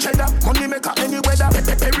 Get the cheddar, money maker any weather.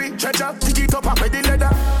 Perry treasure, dig it up with the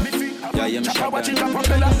leather. Yeah, yeah, Chopper watching the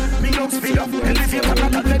propeller. Me love speed up, elevate up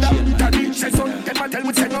like a leather. Daddy said son, get my tell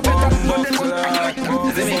me say no better. But them one like that.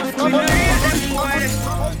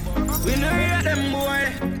 We no hear them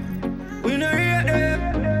boy. We no hear them.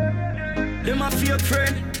 Them a fake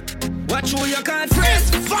friend. Watch who you can't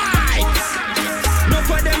friends fight. No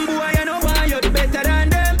for them boy, you know why you're better than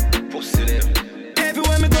them. Pussy them.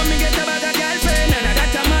 Everywhere me go, me get a bag of girlfriend and I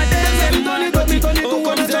got a mad them. Them money got me to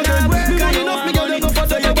one of them. Me money enough, me get go for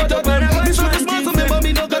the you but up.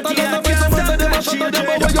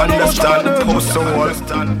 Understand, post some wall.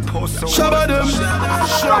 Shabba them,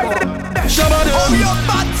 shabba them. Oh, your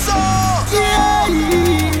bad yeah.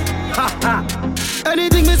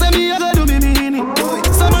 Anything me say me, I gotta do me meaning.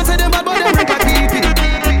 Someone say them bad boy, them never keep it.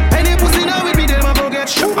 Any pussy now with me, them a forget.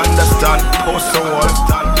 Understand, post some wall.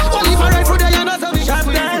 Only for right for the you know so we shot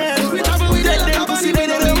them. We travel with them pussy, they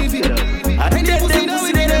don't leave it. Any pussy now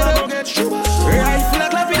with me, them a forget. Right for the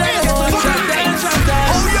clap it, they don't shot them.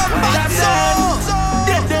 Oh, your bad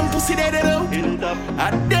pussy they don't. I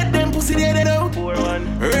dead them pussy they don't.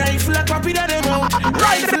 Rifle a copy that them out.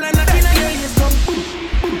 Rifle and nothing I hear you come.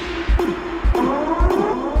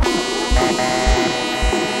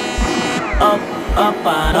 Up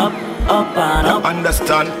and up, up and up.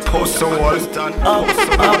 Understand, post some wall. Up and up,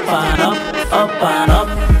 up and up.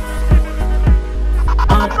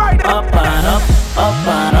 Up and up, up and up.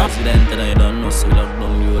 Accident that I don't know, so we love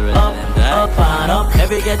them, you already. Up and up.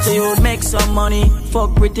 Every get to you make some money.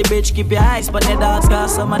 Fuck pretty bitch, keep your eyes but the dogs,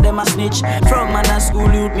 cause some of them a snitch. From man and school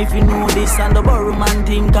youth, me if you know this. And the borrow man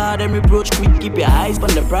team card them reproach quick. Keep your eyes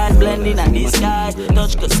but the pride blending and this guy.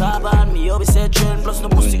 Touch cassava and me always say trend. Plus no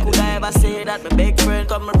pussy could I ever say that my big friend.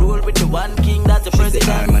 Come and rule with the one king that's the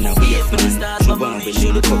president. Wait for the stars, but we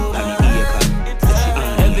should have come.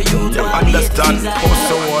 Every youth understand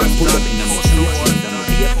also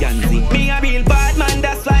me a real bad man,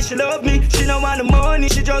 that's why she love me. She don't want the money,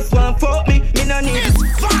 she just want fuck me. Me no need it.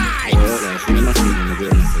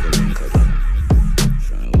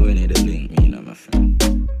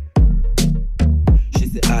 She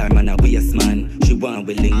say I'm a waste man. She want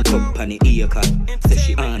we link up on the ear cut. Say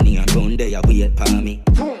she on here round there wait for me.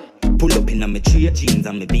 Pull up in a me straight jeans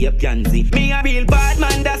and me be a pansy. Me a real bad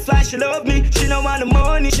man, that's why she love me. She don't want the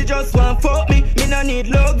money, she just want fuck me. Me no need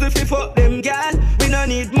love if we fuck them gal. We no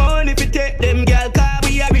need money if we take them gal. Cause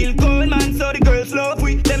we a real cold man, so the girls love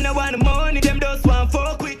we. Them no want the money, them just want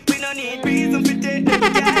fuck we. We no need reason if we take them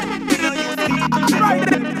gal. We no use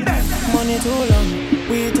money too long,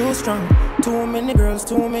 we too strong. Too many girls,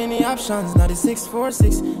 too many options. Now the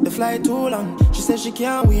 646, the flight too long. She says she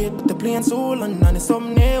can't wait, but the plane so long. And it's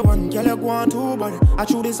some day one, girl you go on too bad. I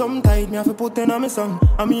chew this some tight, me have to put in on me song.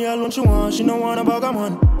 And me alone she want, she don't want a bag of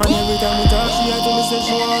man. And every time we talk, she had to me say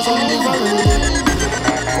she want something different.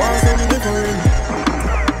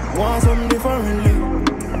 Want something differently.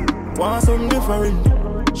 Want something different.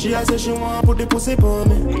 She has said she want put the pussy on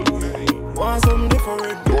me. Want something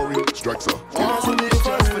different. Dory strikes her. Want something different.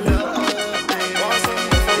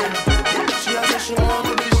 She want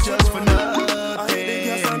to be just for nothing.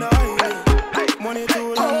 Money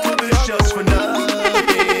too long to be just for nothing.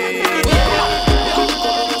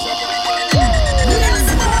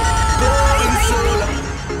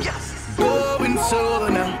 Going solo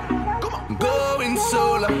now. Going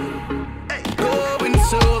solo. Going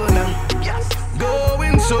solo now.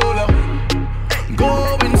 Going solo.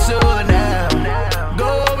 Going solo now.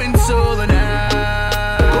 Going solo now.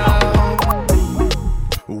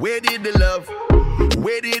 Where did the love?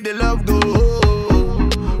 Where did the love go?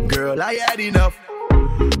 Girl, I had enough.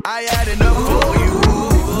 I had enough for you.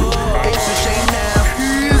 It's a shame now.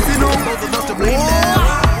 Both of us to blame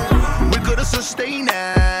now. We could've sustained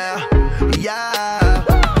now. Yeah.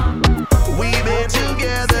 We've been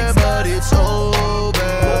together, but it's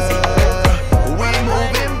over. We're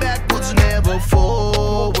moving backwards, never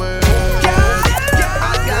forward. I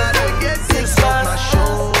gotta get this off my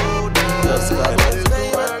shoulders.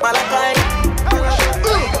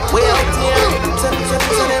 We out here,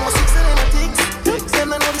 them a six and them a ticks. Them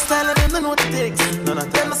know the style and them know the ticks. Them a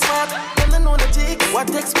smart, them know the ticks. What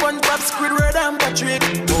takes SpongeBob, Squidward and Patrick?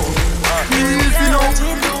 Easy now.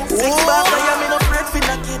 6 bars, I am in a afraid for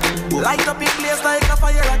knock it. Light up in place like a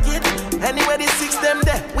fire rocket. Anyway, the 6 them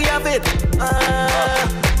there, we have it.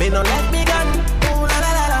 Me no let me gun. Ooh la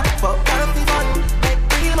la la la. Fuck healthy fun, make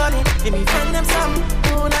real money. Give me friend them some.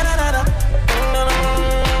 Ooh la la la la.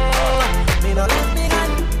 Me no let me gun.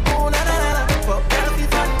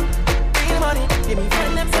 Give me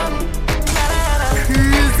friend them some.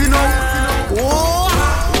 Easy now.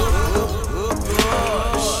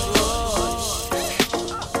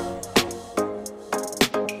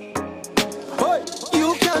 You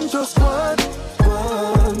can just one.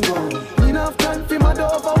 Enough time for my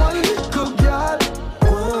dog for one little girl.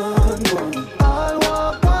 One. I'll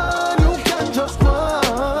walk one. You can just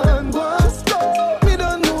one. Just go. Me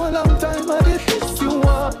don't know a long time, but it is you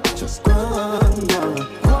want. Just one.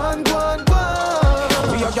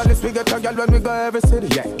 We get a girl when we go every city.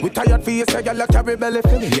 Yeah. We tired for you, say girl carry belly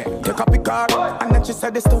for me. Yeah. Take a pick her, and then she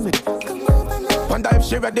said this to me. Wonder if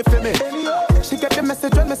she ready for me. She get the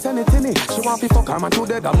message when me send it in it. She want me fuck her man to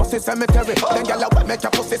dead, I must say cemetery. Then girl wet make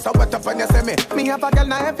your pussy so wet up when you see me. Me have a girl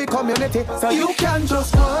in every community, so you can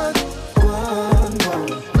just one.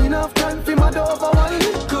 Enough time for my dog for one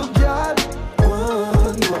little girl.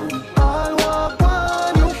 One. I'll walk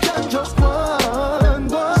one. You can just one.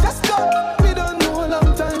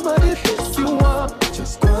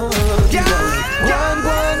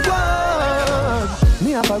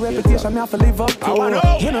 A reputation me have to live up to.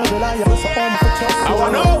 You know reliable, so I'm for trust. I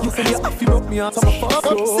wanna know. You say you have to look me out, so I'm fuck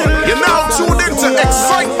you. You're now tuned into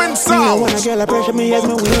Xsytment Sounds. When a girl pressure me as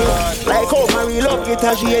me weak. Like how my real love get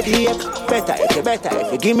a headache. Better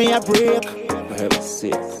if you give me a break.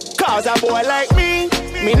 Cause a boy like me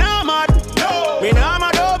not mad. No. Me not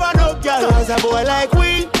mad over no girl. Cause a boy like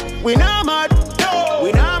we not mad. No.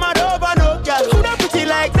 We not mad over no girl. Coulda pretty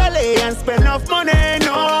like Dolly and spend enough money.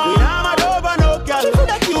 No. We not mad over no girl.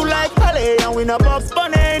 Coulda cute like Dolly and we not Bugs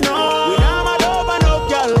Bunny. No. We not mad over no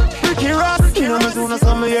girl. Ricky Ross, you know me soon as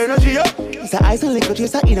some energy up.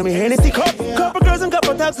 chaser in me Hennessy cup. Couple girls and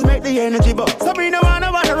couple tags to make the energy bump. Sabrina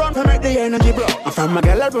wanna run to make the energy blow. And from my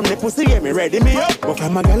gal from the pussy, get me ready me up. But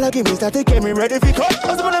from my gal give me static, get me ready for cut.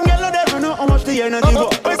 Cause some of them gal never know how much the energy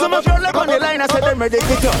bump. But so much girl on the line, I said them ready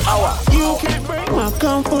for cut. You can't break my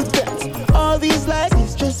confidence. All these lies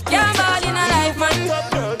is just yeah, man, in a life, man.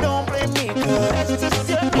 Girl, don't blame me, cause it's just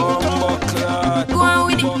your Go on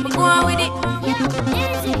with it, go on with it.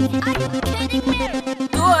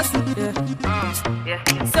 Ghost, yeah.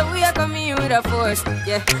 So we are coming with a force,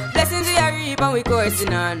 yeah. Blessings we are reap and we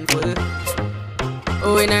coursing on full.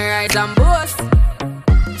 Oh, we not rise and boast.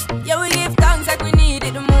 Yeah, we give thanks like we need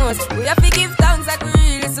it the most. We have to give thanks like we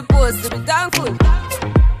really supposed to be thankful.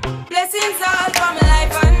 Blessings all for my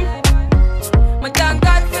life and my thank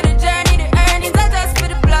God for the journey, the earnings are just for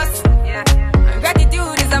the plus. Yeah, and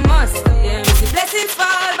gratitude is a must. Yeah, blessings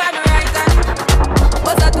fall by my right hand.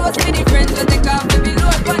 But I toast with the friends that take off the below.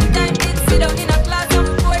 One time did sit down in a class and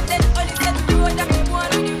report then only said the road that we want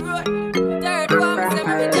with the road. Third one, say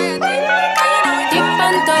me giant thing. Dip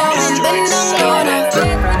and toe and bend down low now.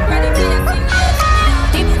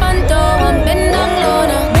 Dip and toe and bend down low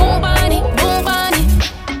now. Boom body, boom body.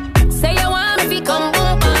 Say you want me fi come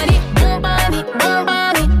boom body, boom body, boom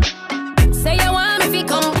body. Say you want me fi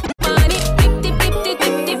come boom body. Dip dip dip dip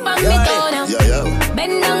dip dip and me toe now.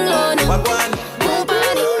 Bend down low now. Boom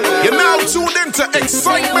body. You're now tuned into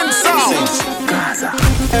Excitement Sounds.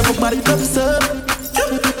 Everybody comes up.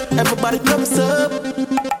 Everybody comes up.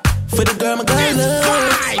 For the girl my guy love.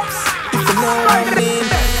 If you know what I mean.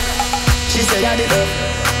 She said I did up.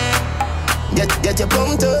 Get your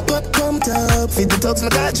pumped up. Feed the talks my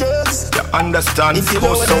got drugs. You understand? If you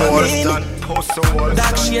know what I mean.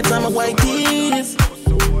 Dark shades on my white tees.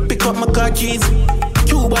 Pick up my car keys.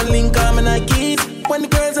 Cuban link on my Nikes. When the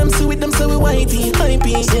girls I'm sweet them so we whitey. High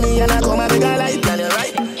pee. See me and I come and make a light. Girl, you're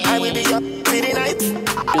right. I will be up for the night.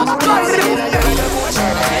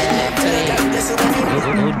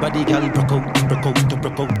 Good body gal, broke out.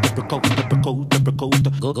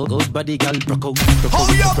 Good body gal, broke out.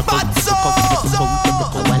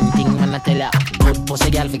 One thing I'ma tell ya, good pussy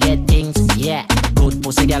gal forget things, yeah. Good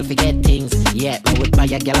pussy gal forget things, yeah. I would buy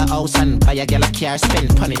a gal a house and buy a gal a car,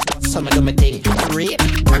 spend on it. Some of them a thing, real.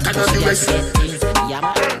 Better than the rest.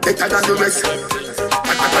 Better than the rest.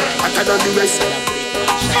 Better than the rest.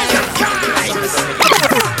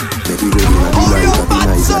 Make you ready to be right, to be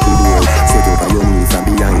nice, to be bold. Set up your knee from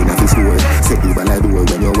behind of his wall. Set the ball a door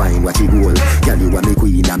when you wine, watch it goal. Girl, you are me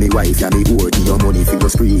queen and me wife, and me board. Give your money for your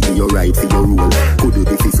spree, give your right for your rule. Could do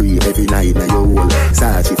it for free every night na your wall.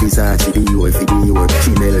 Sachi for Sachi, be your for be your.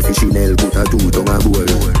 Chanel for Chanel, put a two tongue a bowl.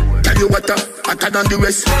 Tell you what, hotter than the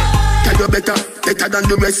rest. Tell you better than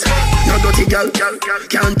the rest. No dirty girl,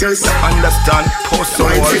 can't test. Understand? Post so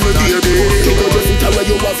wine for me baby. Kick out your foot away,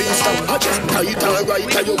 you have in stock. I just tight and right,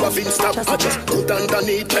 tell you have in stock. I just put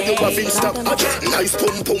underneath, tell you have in stock. I just nice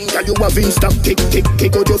pum pum, tell you have in stock.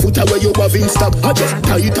 Kick out your foot away, you have in stock. I just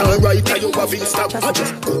tight and right, tell you have in stock. I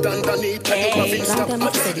just put underneath, tell you have in stock. I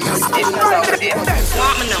just nice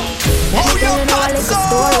pum pum. Oh, you know a little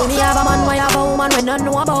story. Me have a man, why have a woman when don't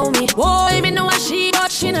know about me. Boy, me know a she,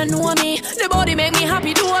 but she don't know me. The body make me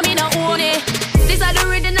happy, do me not own it. This are the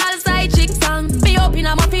original side chick song. Me open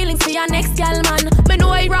up my feelings for your next gal man. Me know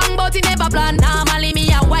I wrong, but it never plan. Normally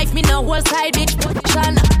me a wife, me no whole side bitch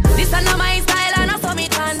position. This are not my style and I saw me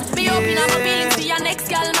tan. Me open up my feelings for your next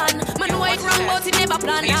gal man. Me know I wrong, but it never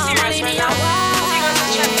plan. Normally me a wife.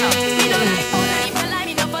 Me don't like all life, my life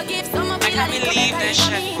me don't forgive. Some of me like believe this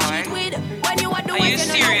shit, boy. Are you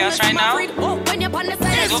serious right now? Go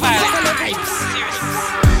back.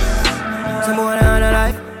 Some boy on a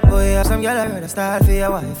life. Boy, have some girl I heard a style for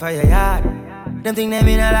your wife or your yard. Them think they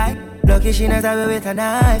mean a like. Lucky she not stab with a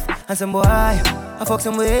knife. And some boy, I fuck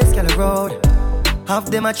some ways, girl road. Half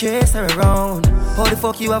them a chase her around. How the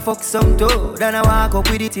fuck you a fuck some toad? Then I walk up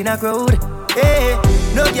with it in a crowd. Hey,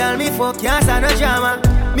 no girl me fuck, can't stand no drama.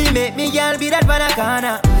 Me make me girl be that for the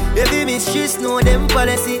corner. Baby miss, she know them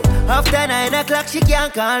policy. After 9 o'clock she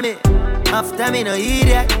can't call me. After me no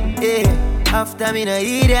idiot, yeah. After me no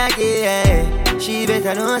idiot, yeah. She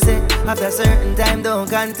better know say after certain time don't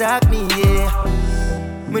contact me, yeah.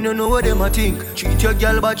 Me no know what them a think. Treat your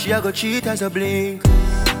girl but she a go cheat as a blink.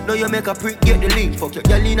 Now you make a prick get the link. Fuck your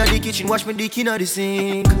girl inna the kitchen, wash me dick inna the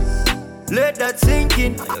sink. Let that sink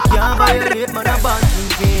in. You can't violate man a bad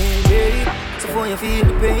thinking, yeah. So for you feel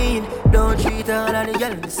the pain, don't treat all of the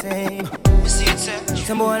girl the same.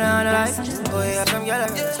 Some boy on a life. Boy, have some girl a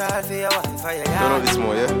style for your wife or your yard. Don't know this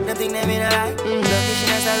more, yeah? Them think they mean a lie. Lucky she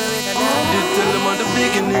not style with a knife. You tell them on the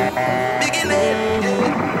beginning, yeah.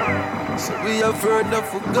 So we have heard enough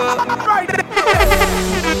for God.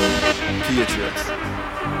 Patriots.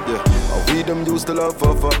 Yeah, we them used to love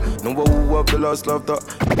for. Know who have the last love that.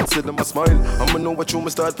 See them a smile, I'ma know what you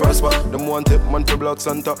must start prosper. Them want tip man for Black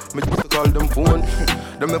Santa. Me used to call them phone.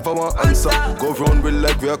 Them never want answer. Go round with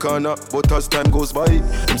like we a corner. But as time goes by,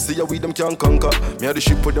 them see how we them can conquer. Me had the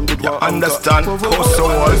ship with them did want understand. How so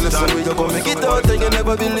listen, we go make it out and you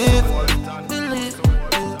never believe.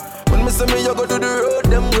 When me say me you go to the road,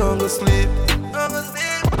 them gonna sleep.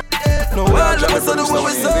 No one let me say the way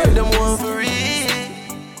we serve them one for real.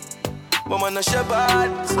 But man a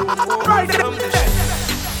shepherd, so right from the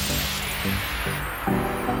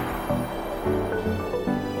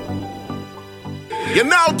You're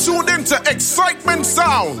now tuned into Xsytment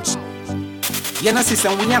Sounds. You know, sister,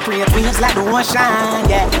 when you create waves like the ocean,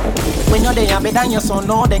 yeah. When you're there, better than your son,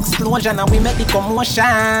 no the explosion, and we make the commotion,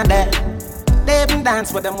 yeah. They even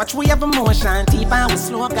dance with them, watch we have emotion, deep and we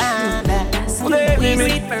slow down, yeah. We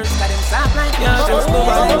sweet first, got them soft like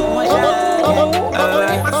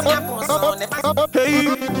Hey.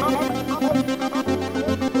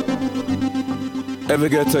 Ever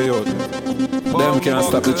get to you? Them can't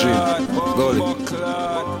stop the dream. Go it.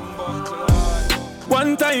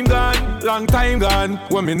 One time gone, long time gone,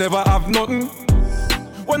 when me never have nothing.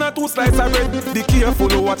 One or two slices of bread, be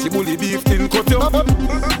careful of what you bully beef tin cut you.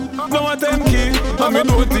 Now a 10 key, and me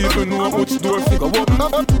don't even know which door figure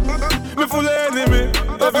open. Me full of enemy,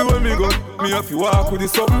 everywhere me go, me have to walk with the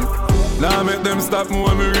something. Now make them stop me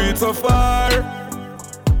when me reach so far.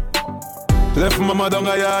 Left mama down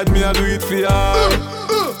a yard, me a do it for her.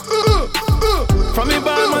 From me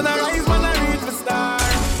bad man I rise, man I reach the star.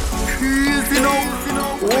 Easy now.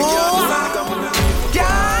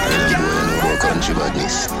 Country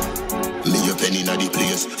badness. Lay your pen inna the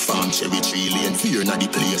place. Farm cherry tree lane, fear inna the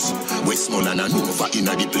place. Westmoreland and Nova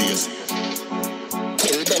inna the place.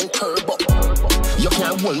 Tell them curb up. You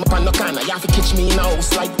can't hold me up on the corner. You have to catch me in a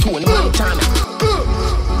house like Tony Montana.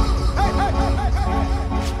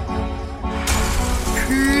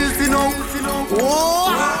 Easy now. Tell them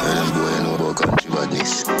boy I know about country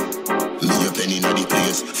badness. Lay your pen inna the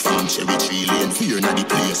place. Farm cherry tree lane, fear inna the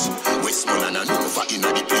place. Westmoreland and Nova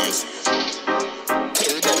inna the place.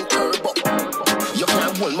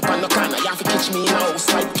 Hold me up on the corner, you have to catch me in a house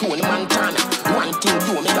like Tony Montana. One thing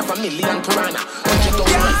you make up $1 million piranha. 100,000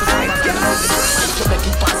 to make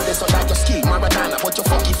it past this so that you skill Maradona. But you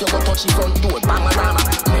fuck if you go touch the front door, Bamarama.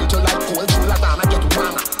 Melt you like cold, full of Rama, get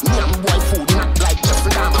warmer. Me and boy food, not like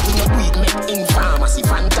Jeffrey Dahmer. When you do it, make in pharmacy,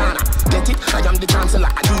 Fantana. Get it? I am the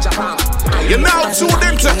chancellor, I do Japan. You're now tuned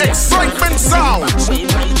into Xsytment Sounds.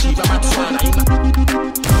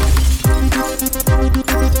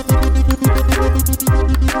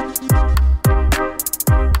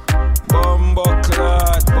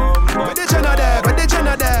 Where the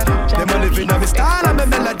Jenna there? Them a living on me style and me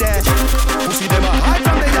melody. Who see them a hide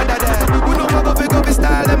from the other there? Who know how to pick up his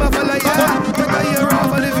style, them a follow yeah. Take a year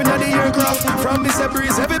off, a living on the aircraft. From Mr.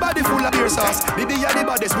 Breeze, everybody full of beer sauce. Me the yaddy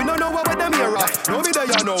baddest, we don't know what them here off. No me there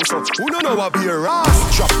you know so, who don't know what beer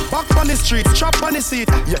ass. Drop back on the street, chop on the seat.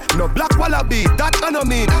 Yeah, no black wallaby, that I know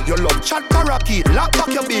mean. You love chat parakeet, lock back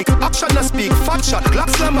your beak. Action to speak, fat shot, glock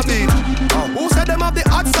slam a beat. Who said them have the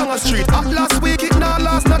hot song on street? At last week, it now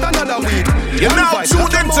last, not another week. You're now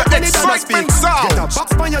tuned into Xsytment Sounds. Get a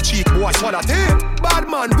box on your cheek, boy, what a thing. Bad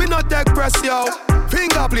man, we not take press, yo.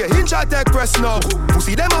 Finger play, hinge I take press now.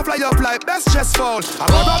 Pussy them a fly up like best chest fall. I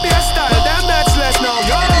gotta be a style, them next less now,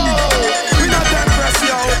 yo. We not take press,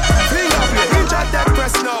 yo. Finger play, hinge I take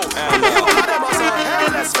press now. Them a say, hell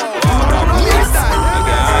let's fall. I gotta be a style, them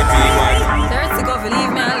next less. Dirty go,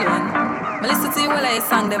 leave me alone. I listen to you while I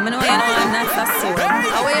sing them. I know you know I'm not so soon.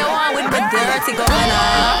 How you want with my dirty go,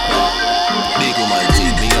 Big woman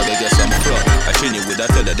team, me a beg you some front. I train you with a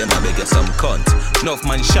fella, them I beg you some cunt. Enough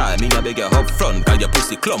man shy, me a beg you up front. Cause your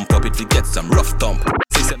pussy clump up if you get some rough thump.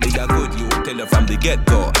 She said me a good, you tell her from the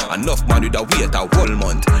get-go. Enough man with a wait a whole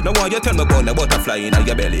month. Now why you tell me about the butterfly in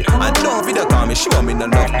your belly? And no video call me, show me no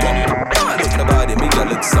love bump. Can't look nobody, me a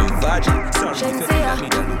look somebody. Sorry, if you me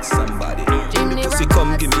a look somebody. The pussy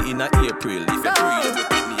come give me in a April. If you breathe, you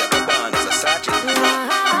pick me up a band as a sergeant.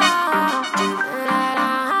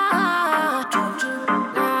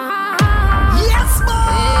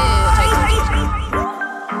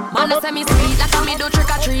 Man, say me sweet, like a me do trick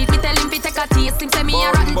or treat. Me tell him fi take a taste, him say me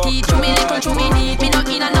a rotten teeth. Chew me little, chew me neat. Me no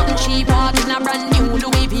in a nothing cheap. Walk in a brand new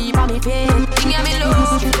Louis V for me pay. Thing ya me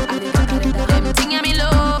love, them thing ya me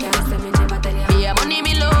love. Me a money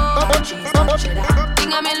me love,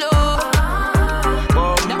 thing ya me love.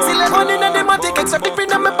 See like money in the matic, except if in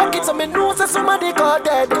my pocket, so me know say somebody caught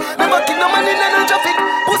dead. Never kill no man in the traffic.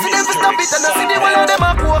 Pussy them fi stop it, and I see the one of them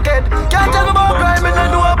a crooked. Can't tell me about crime, and I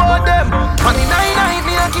know about them. And in 9-9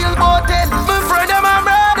 me a kill both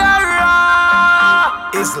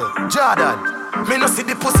Jordan, me no see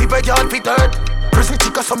the pussy where y'all fit hurt. Prison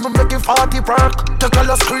chica, some making 40 work. The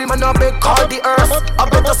girl a scream and a beg call the earth. I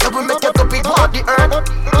better say we make it up with all the earth.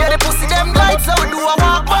 Yeah, the pussy them lights, so we do a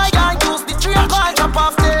walk by and use the train car, chop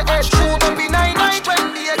off the head, shoot up in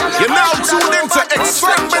 9-9-20. You now tuned into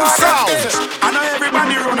Xsytment Sounds. I know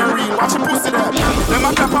everybody run a reel, watch your pussy them. Them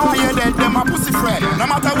a clap when you're dead, them a pussy friend. No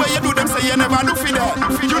matter where you do, them say you never do for that.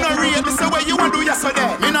 You know real, this is where you want do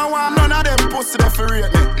yesterday. Me no want none of them pussy there for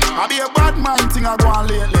rate me. I be a bad mind thing I go on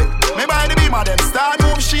lately. Me buy the beam of them, start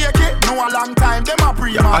move shake it. No a long time, them a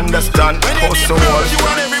pre-man. Understand, when you you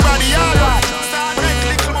want everybody alright. Start make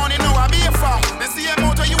little money, now I be a fight. They see a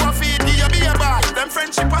motor you a feed, you be a buy. Them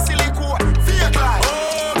friendship a silly cool, fake life.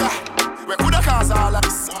 Oh God, we coulda cause all of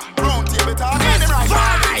this. Round table talk, get them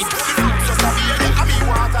right. Just a be a I be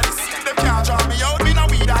water this. Them can't draw me out, me no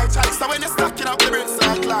weed I chalice. So when you stacking up the bricks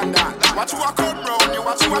like London, watch you a come round, you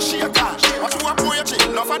watch you a shake that. Watch you a pour your chin,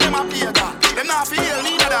 enough of them a pay that. Them not feel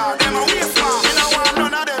neither that, them a waste man. Me no want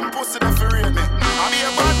none of them pussy to free me. I be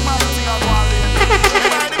a bad man thing I go on lately. Me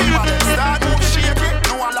buy the beam of them, start move shake it.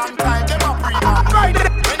 No a long time, them a pre-man.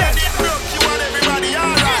 When they did broke, you want everybody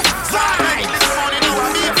alright. Start make little money, now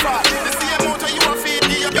I be a fight. The same motor you a feed,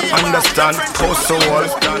 you be a bad. Understand, post the wall.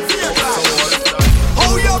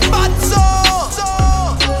 Oh, you bad so.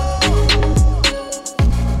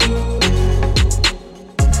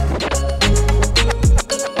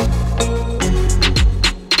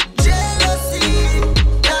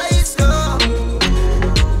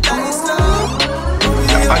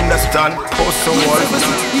 Understand, post the wall.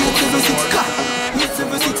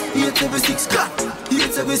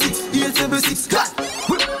 876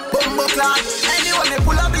 Bumbo clock. Anyone they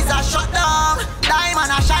pull up is a shut down.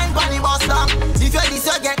 Diamond a shine bunny bust down. If you this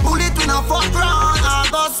you get bullet to no fuck round. I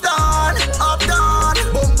bust down, up down.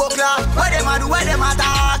 Bumbo clock. Where them a do, where them a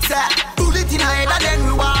talk say. Bullet in a head and then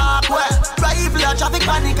we walk where. Rifle a traffic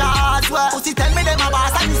panic as well. Pussy tell me them a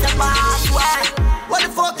boss and this a pass where. Where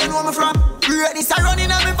the fuck you know me from? This a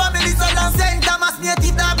running on me family so long. St. Thomas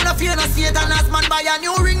native dog, no fear no Satan. As man buy a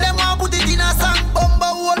new ring, them want put it in a song.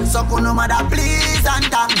 Bumbo hole, so no matter please and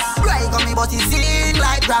thanks. Right on me but he sing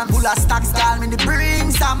like Ram. Full of stacks, call me the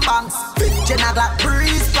bring some banks. 5th gen a Glock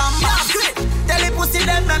breeze from back. Tell the pussy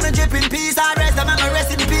them me drip in peace. I rest them me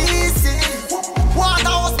rest in peace.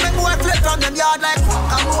 Waterhouse make boy flip from them yard like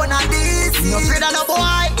I'm going on this. No afraid of no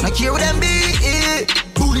boy, no care with them be.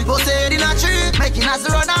 Bullet bust head in a tree, making us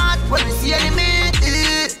run out when we see enemy.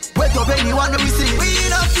 Wake up anyone we see. We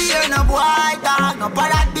no fear no boy, dog, no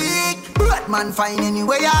paradigm. Batman find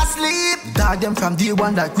anywhere you sleep. Dog them from day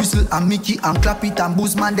one like Crystal and Mickey and Clap It and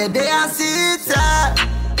Boost man they and sit.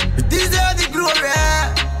 These are the glory.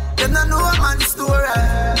 Them no know man story.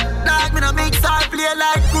 Dog me no make star play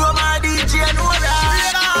like Chrome or DJ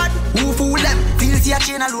Nora. Who fool them? Feel see a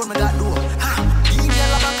chain alone me got door. Give me a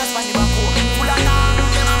love and cast the back home. Full of dog,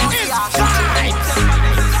 them a must be a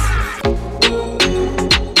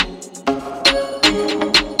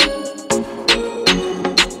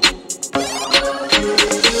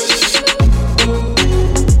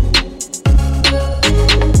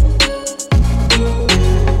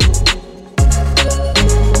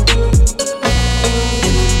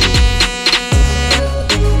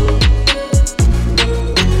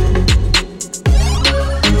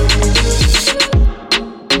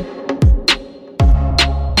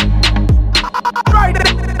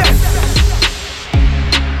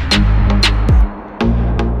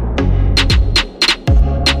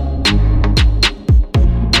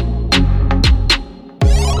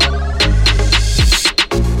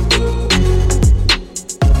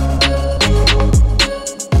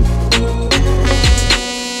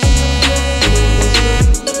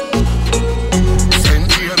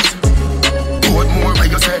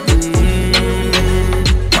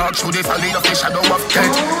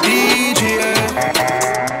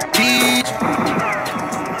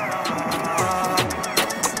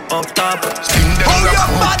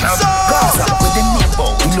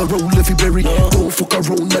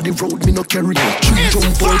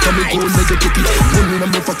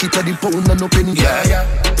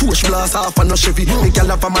Chevy, the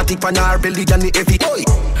gal have a matic on her belly and the heavy. Oi,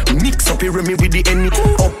 mix up here me with the enemy.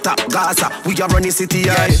 Up top Gaza, we are running city.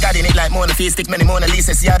 Yeah, got in it like Mona Face, stick many Mona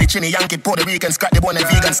Lisa. See how the chinny Yankee, Puerto Rican, scrap the bone and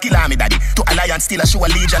vegan. Skill army daddy, to alliance, still a show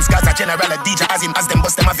allegiance. Gaza general a DJ as him, as them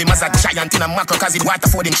bust them have him as a giant in a macro. Cause it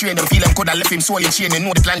water for them train them, feel them coulda left him soul in chain. You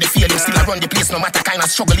know the plan, they feel him, still a run the place. No matter kind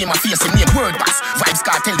of struggle in my face, him name word pass. Vibes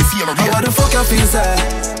cartel the fear of real. What the fuck you feel say?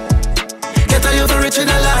 Get a youth rich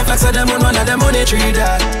in a life like say them on one of them money tree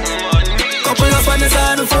that. Couple up on the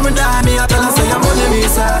side before me die. Me I tell her say your money me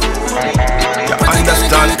side. You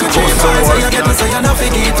understand? Say you get me say you no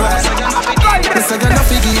figure twice. Me say you no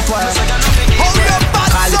figure twice.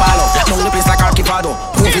 Call the palo, now the place like Archipado.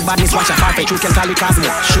 Prove it badness, watch a farfetch, you can call it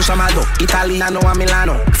Cosmo. Shusha Maldo, Italiano and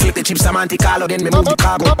Milano. Flip the chips, Monte Carlo, then me move the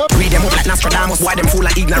cargo. Read them up like Nostradamus, why them fool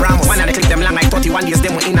like ignoramos. One of they click them long like 31 days,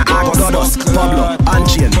 them we in a Argo. Dodos, Pablo,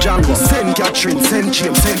 Anchian, Django, Saint Catherine, Saint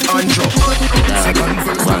James, Saint Andrew.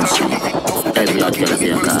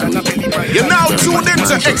 You're now tuned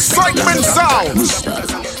into Xsytment Sounds.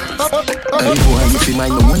 Hey boy, if you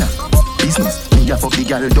mind no money business, me a fuck the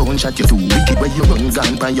girl, don't shut you too wicked. Where you run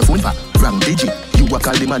gun by your phone for wrong digit. You a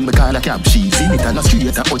call the man, me call a cab. She seen it on a street,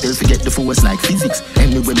 a hotel, forget the force like physics.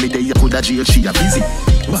 Anyway, me day, you coulda jail, she a busy.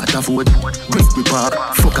 Waterford, Great we park.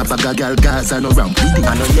 Fuck a bag of girl, Gaza no ramp with it.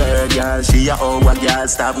 I know your girl, she a our girl.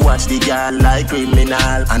 Stop watch the girl like criminal.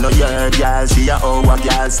 I know your girl, she a our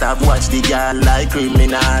girl. Stop watch the girl like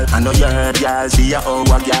criminal. I know your girl, she a our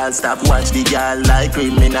girl. Stop watch the girl like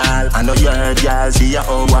criminal. I know your girl, she a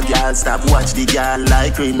our girl. Stop watch the girl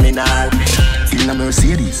like criminal. In a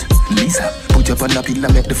Mercedes, Lisa, put your on the pillar,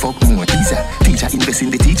 make the fuck more easier. Teacher invest in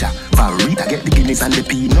the teacher. Barita, get the Guinness and the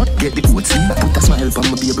peanut, get the oats in. Put a smile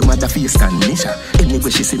on my baby mother face and Nisha. Anyway,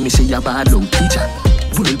 she say me she a bad low teacher.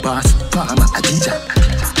 World boss, farmer, a teacher.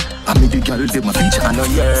 I mean the girl, they my feature. I know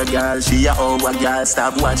your girl, she a our girl.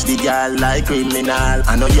 Stop watch the girl like criminal.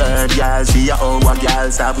 I know your girl, she a our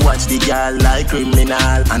girl. Stop watch the girl like criminal.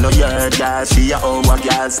 I know your girl, she a our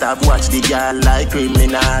girl. Stop watch the girl like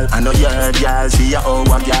criminal. I know your girl, she a our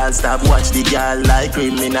girl. Stop watch the girl like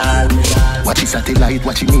criminal. Watch it satellite,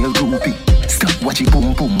 watch it nail groupie. Stop watch it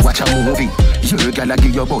boom boom, watch a movie. Your girl a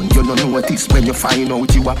give your bun, you no notice when you find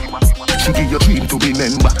out you are. She give your dream to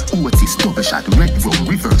remember. Otis, double shot, red rum,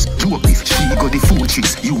 reverse, drop this. She got the full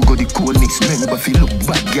chicks, you got the coolness. Remember if you look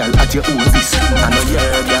back, girl, at your own this. I know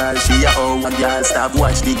your girl, she a our girl. Stop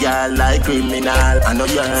watch the girl like criminal. I know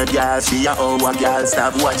your girl, she a our girl.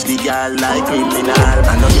 Stop watch the girl like criminal.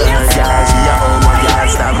 I know your girl, she a our girl.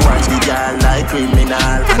 Stop watch the girl like criminal.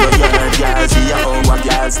 I know your girl, she a our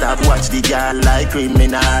girl. Stop watch the girl like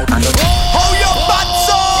criminal. I know. How your bad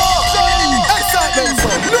song? Xsytment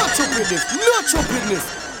song. No chop with this. No chop with this.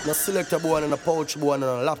 No select a boy and a pouch boy and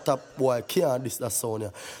a laptop boy. Can't this that sound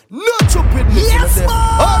here. No chop with this. Yes, boy.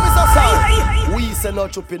 Oh, Mr. Sound. We say no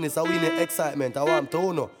chop with this. I win the Xsytment. I want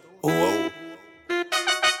to know. Oh.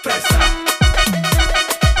 Festa.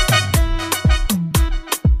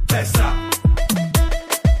 Festa.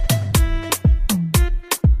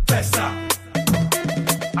 Festa.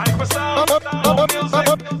 I'm for sound, music,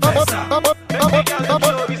 Festa. Let me get them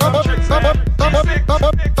show me some tricks, man.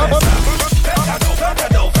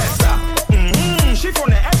 Festa. She from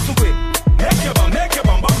the X to it. Make your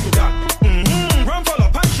bum back to that. Run follow,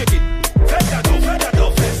 punch shake it. Festa.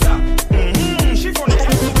 She from the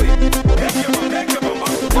X to it. Make your bum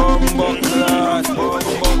back to that. Bomb class.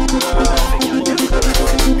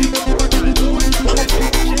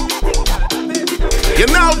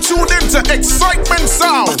 You're now tuned into Xsytment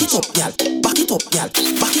Sounds. Back it up, y'all. Back it up, y'all.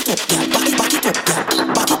 Back it up, y'all. Back it up,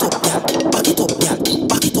 y'all. Back it up, y'all.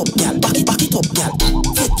 Back it up, y'all. Back it up, y'all.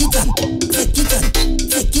 Take it on. Take it on.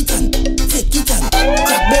 Take it on. Take it on.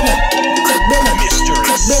 Crack Bennett. Crack Bennett.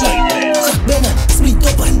 Mr.Xsytment. Crack Bennett. Split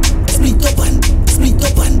up and. Split up and. Split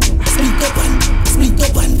up and. Split up and. Split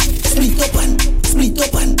up and. Split up and. Split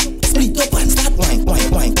up and. Split up and. Start wine.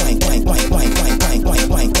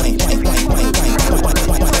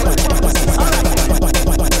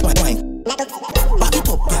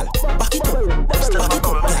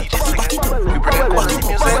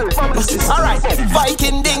 Alright,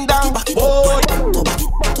 Viking ding dong, boy.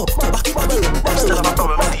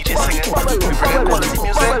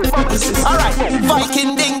 Alright,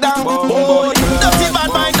 Viking ding dong, boy. Dirty bad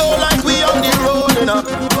mind don't like we on the road, you know.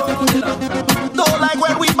 Don't like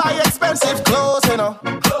when we buy expensive clothes, you know.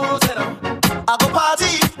 I go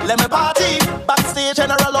party, let me party. Backstage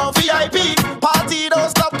general on VIP. Party don't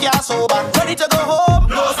stop, yeah, sober. Ready to go home,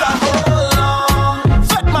 no stop, hold on.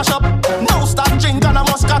 Fed mash up, no stop drink and I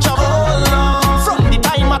must catch up. Hold on. From the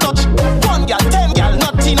time I touch, 1 girl, 10 girl,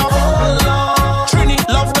 not enough. Hold on. Trini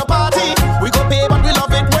love the party. We go pay but we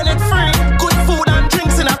love it when it's free. Good food and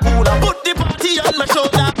drinks in a cooler. Put the party on my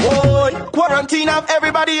shoulder. Boy, quarantine have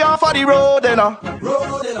everybody off of the road, you know.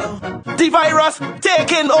 The virus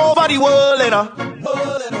taking over the world, you know.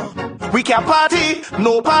 We can party party,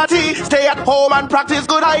 no party. Stay at home and practice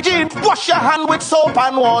good hygiene. Wash your hand with soap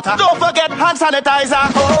and water. Don't forget hand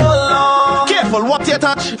sanitizer. Oh Lord. Careful what you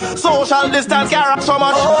touch. Social distance carry so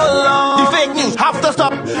much. Oh Lord. The fake news have to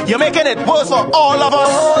stop. You're making it worse for all of us.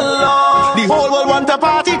 Oh Lord. The whole world want to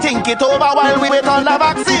party. Think it over while we wait on the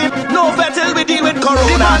vaccine. No bet till we deal with corona.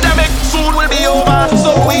 The pandemic soon will be over.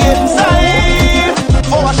 So we inside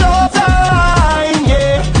for a short time,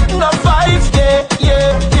 yeah. No fights, yeah.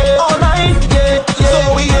 All night, yeah.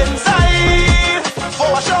 So we inside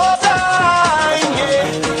for a short time, yeah.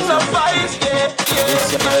 No fights, yeah.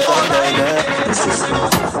 All night.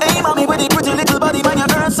 Hey, mommy, with the pretty little body, man, you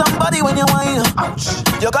hurt somebody when you whine.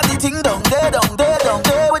 You got the thing down there,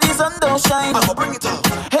 where the sun don't shine. I'ma bring it up.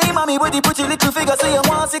 Hey, mommy, with the pretty little figure, say you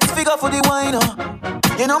want 6 figure for the wine.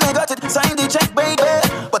 You know me got it, sign the check, baby,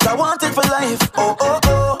 but I want it for life. Oh.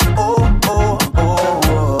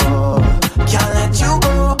 Can't let you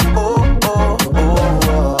go.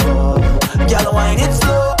 Girl, wine it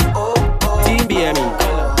slow. Team BME.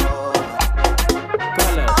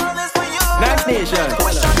 Color. Nice Nation.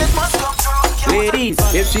 Ladies,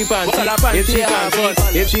 if she panty, if she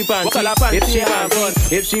panty, if she panty, if she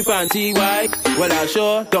panty, if she panty white, well I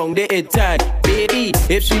sure don't get it tight. Baby,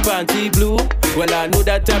 if she panty blue, well I know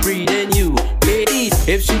that I'm breathing you. Ladies,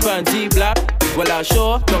 if she panty black, well I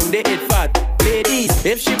sure don't get it fat. Ladies,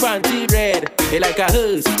 if she panty red, it like a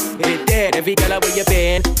hearse, it dead. Every color where you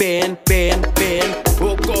bend.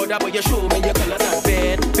 Oh God, that way you show me your colors and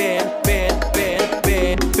bend.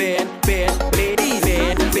 Ladies,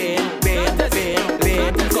 bend.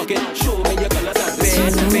 Show me your colors and bend.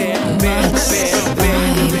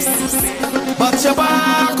 But your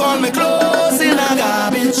back on me close in a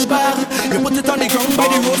garbage bag. You put it on the ground by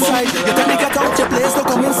the roadside. You tell me get out your place, don't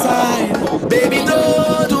come inside. Baby,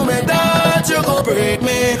 don't do me that, you go break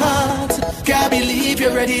me heart. Can't believe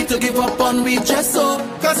you're ready to give up on me just so.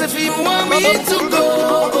 Cause if you want me to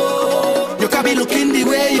go, you can't be looking the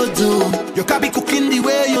way you do. You can't be cooking the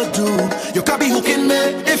way you do. You can't be hooking me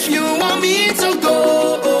if you want me to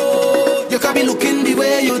go. You can't be looking the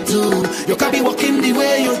way you do. You can't be walking the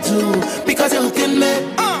way you do. Because you're hooking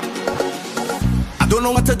me. I don't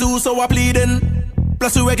know what to do, so I'm bleeding.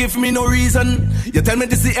 Plus you give me no reason. You tell me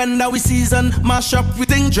this the end of we season. Mash up we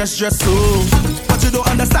think dress so. But you don't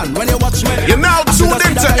understand when you watch me. You're now tuned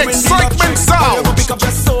into Xsytment Sound. You pick up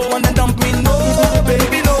dress so and then dump me. No,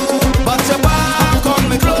 baby, no. But your back on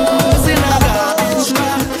me close in a garbage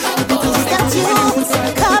bag. Because that's you.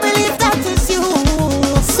 Can't believe that is you.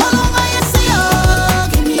 So long I see you.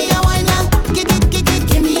 Give me a wine now. Give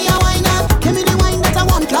me a wine now. Give me the wine that I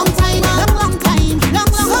want. Long time.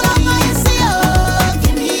 So long I see you.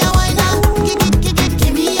 Give me a wine now. Give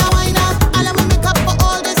me a wine now. All I will make up for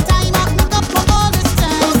all this time.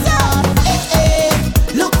 Hey,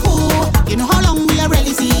 look who. You know how long we are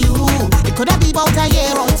really see you. It could have been about a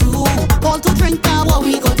year or two. All to drink now what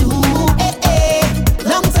we go do. Hey,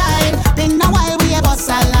 long time. Been a while we have us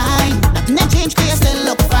a line. Nothing that changed, you still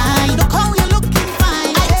look fine. Look how you looking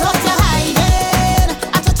fine. I thought you hiding.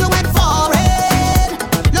 I thought you went foreign.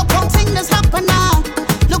 Look how things happen now.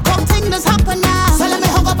 Look how things happen now. So let me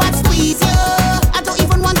hug up and squeeze you. I don't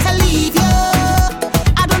even want to leave you.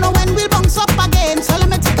 I don't know when we'll bounce up again. So let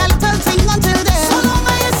me take a little thing until then. So long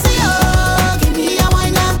I see you. Give me a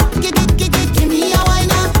wine now. Give me a wine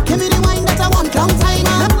now. Give me the wine that I want. Long time.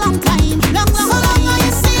 So long I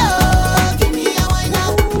see you. Give me a wine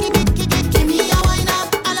now. Give me a wine now.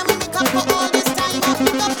 And I will make up for all this time.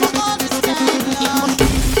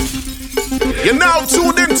 You're now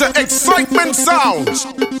tuned into Xsytment Sounds.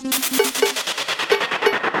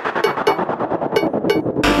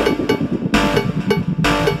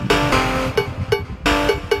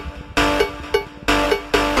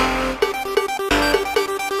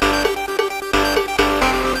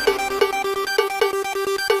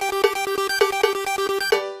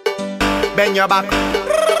 Bend your back,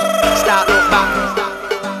 start look back.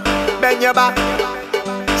 Bend your back,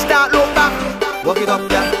 start look back. Walk it up,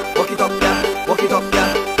 girl. Walk it up, girl. Walk it up,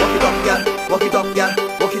 girl. Walk it up, girl. Walk it up, girl.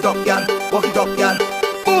 Walk it up, girl. Walk it up, girl.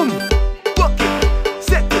 Boom. Walk it,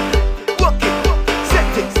 set it. Walk it,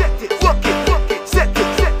 set it. Walk it, set it.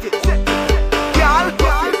 Girl,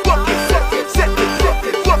 walk it, set it.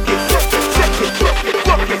 Walk it, set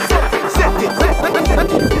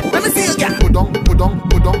it. Let me see you, girl. Put on.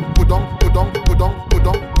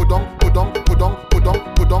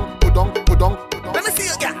 Let me see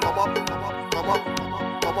you, girl. Come up.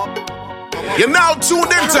 You're now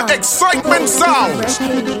tuned into Xsytment Sounds.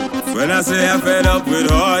 When I say I'm fed up with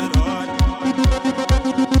hard,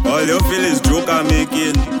 all you feel is joke I'm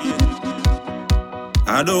making.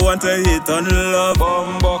 I don't want to hate on love,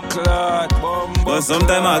 but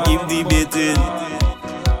sometimes I keep debating.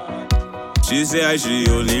 She say she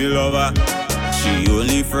only lover, she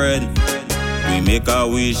only friend. We make a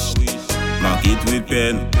wish, mark it with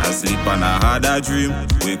pen. I sleep and I had a dream,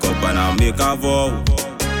 wake up and I make a vow.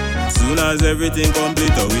 Soon as everything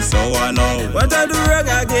complete, we saw one now. What I do wrong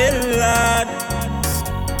again, lad?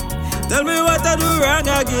 Tell me what I do wrong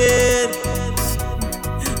again.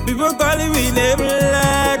 People calling me name,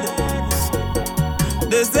 lad.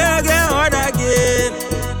 They say I get hard again.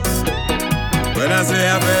 When I say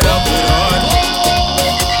I fed up with hard,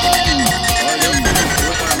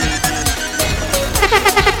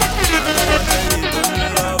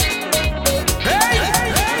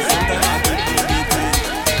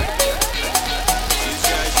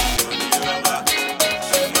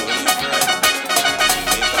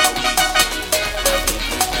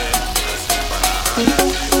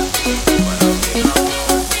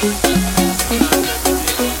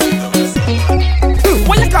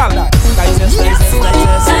 what you call that?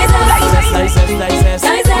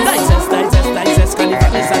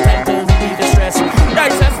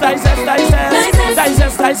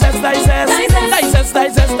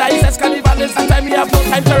 Carnival is a time we have no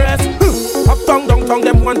time to rest. Up tongue,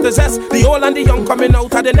 them want to zest. The old and the young coming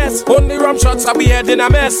out of the nest. Only rum shots are we head in a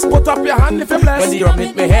mess. Put up your hand if you're blessed. When the rum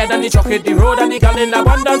hit me head and the truck hit the road and the gal in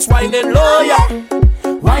abundance winding low, yeah.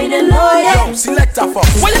 Winding low, yeah. Yo, select a fuck.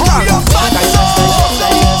 What you call it?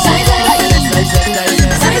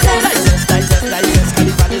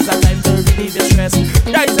 Carnival is a time to relieve the stress.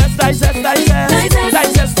 Carnival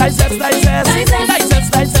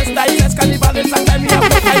is a time we have no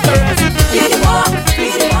time to rest. Feed it more,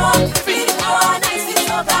 nice and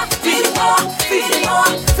sober. Feed it more, nice and sober.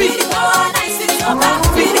 Feed it more, nice and sober.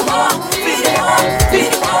 Feed it more, nice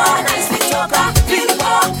and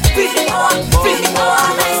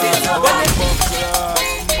sober.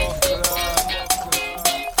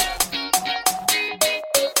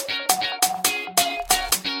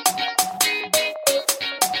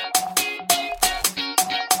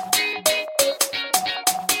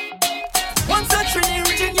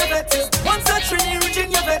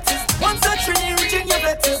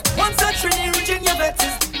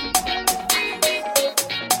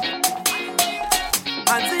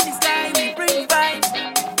 Hands in the sky, we bring the vibes.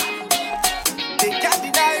 They can't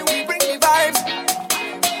deny, we bring the vibes.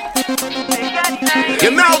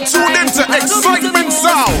 You're now tuned into Excitement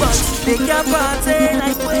Sounds. They can't party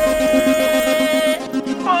like we.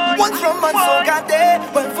 One from man so got there,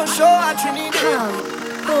 but for sure I Trinidad.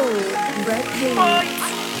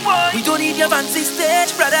 We don't need your fancy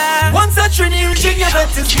stage, brother. Once a Trinity reaching your bed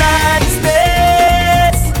is nice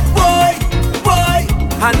space. Boy,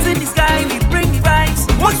 hands in the sky, we bring the vibes.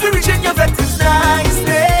 Once we reach in your bed is nice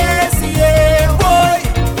space. Yeah, boy,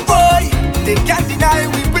 they can't deny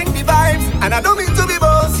we bring the vibes. And I don't mean to be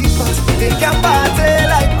bossy, but they can't party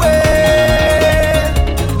like we.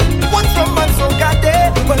 One from man so got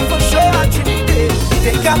there, but for sure a Trinity.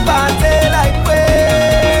 They can't party like we.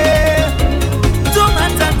 Don't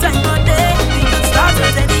matter time or day, we can start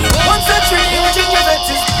with any. Once a Trinity reaching your bed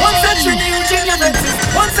is. Once a Trinity reaching your bed is.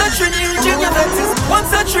 Once a Trinity reaching your bed is. Once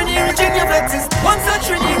a Trinity reaching your bed is. Once a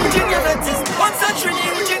Trinity reaching your bed is. Once a Trinity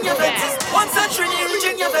reaching your bed is. Once a Trinity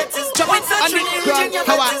reaching your bed is. Once a Trinity reaching your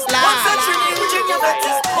bed is. Once a Trinity reaching your bed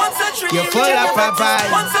is. Once a Trinity reaching your bed is.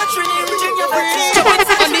 Once a Trinity reaching your bed is.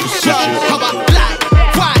 On this show, how about live?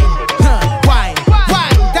 Wine,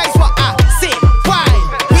 that's what I say. Wine,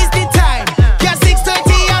 waste the time. You're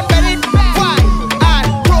 6:30 and ready. Wine and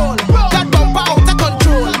roll, that bumper out of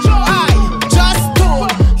control. I just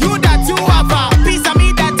told you that you have a piece of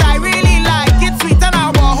me that I really like. It's sweet and I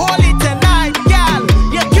will hold it tonight, girl.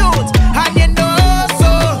 You're cute and you know so.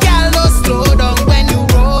 Girl, don't slow down when you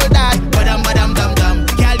roll that. Badam badam dum dum.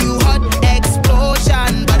 Girl, you hot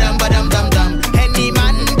explosion. Badam badam dum dum. Any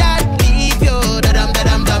man that leave you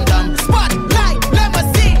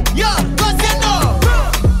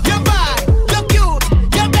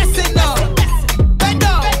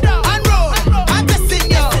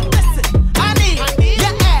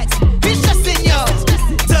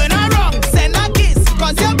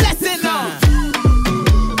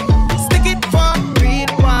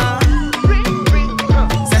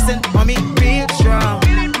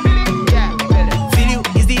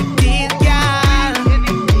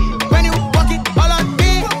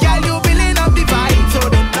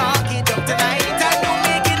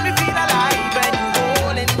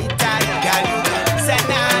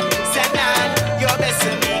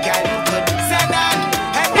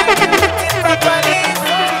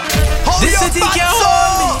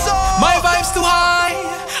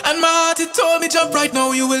heart, it told me jump right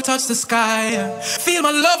now, you will touch the sky. Feel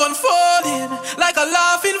my love unfolding like a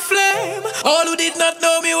laughing flame. All who did not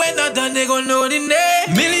know me when not done, they gon' know the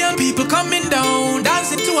name. Million people coming down,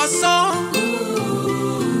 dancing to a song.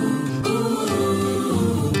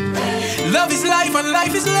 Love is life and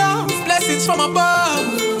life is love, blessings from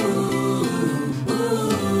above.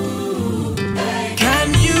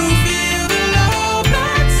 Can you feel the love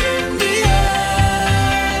that's in the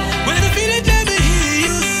air? When you feel it, let me hear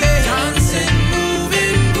you say, dancing,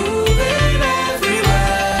 moving, moving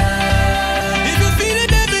everywhere. If you feel it,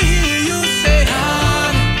 let me hear you say,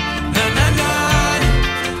 na na na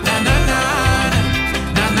na na na na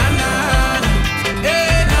na na na,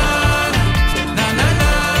 eh na na na na.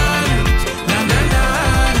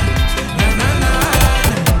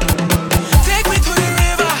 Take me to the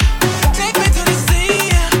river, take me to the sea.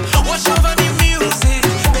 Wash over the music,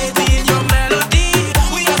 baby, in your melody.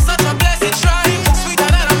 We are such a blessed tribe, sweeter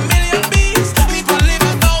than a million bees. People live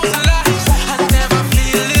 1,000 lives and never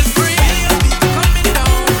feel it free. Million people coming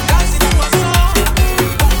down, dancing to a song.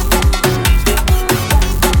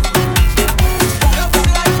 Love is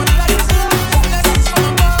life and life is love, blessings from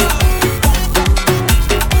above.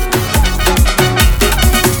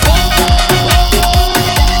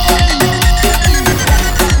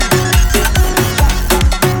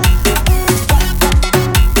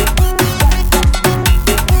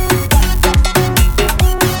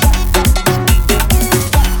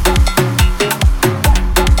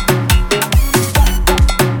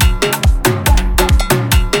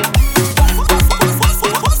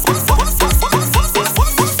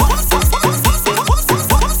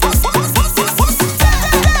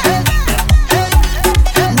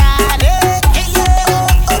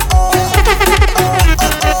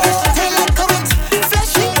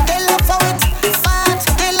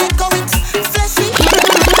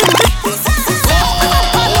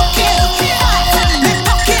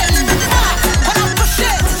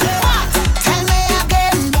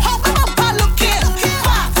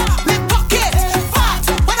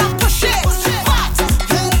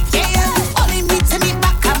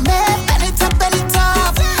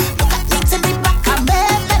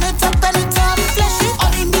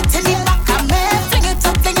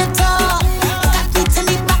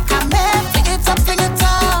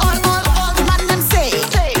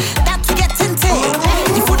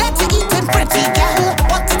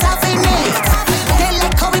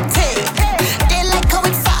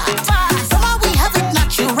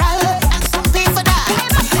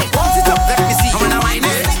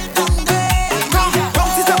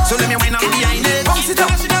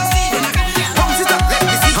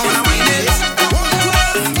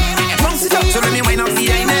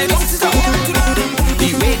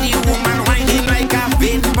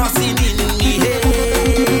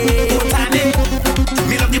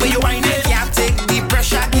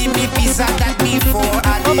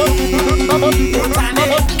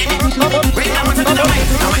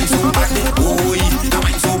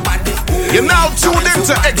 You're now tuned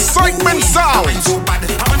into Excitement Sounds. Long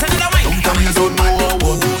time you don't know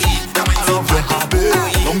what I love your habit.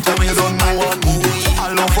 Long time you don't know what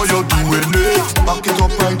I love for you doing it. Back it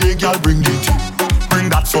up right there, girl, bring it. Bring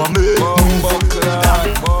that for me.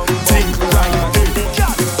 Think right there.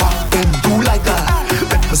 Back and do like that.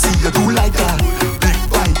 Let me see you do like that. Big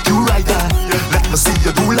bite, you right that. Let me see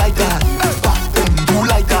you do like that. Back and do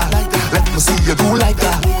like that. Let me see you do like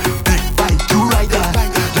that. Big bite, you right that.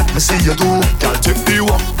 Let me see you do. Girl, take the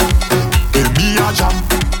walk. Give me a jam.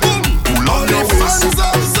 Pull on your waist.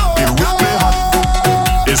 You whip me hot.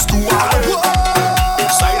 It's too hard.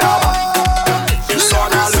 Side up. It's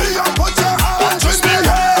on a lay. Put your hands in the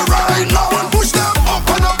air right now and push them up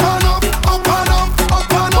and up and up, up and up,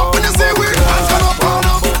 up and up. When you say we hands gone up and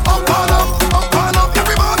up, up and up, up and up.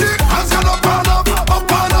 Everybody hands gone up and up,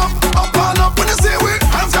 up and up, up and up. When you say we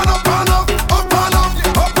hands gone up and up, up and up,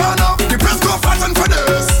 up and up. The press go fighting for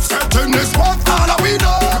this. Threaten this what all of we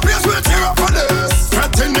know. The place will tear up for this.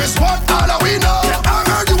 Threaten this what all of we know. I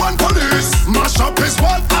heard you want police. Mash up is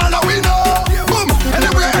what all of we know. Boom,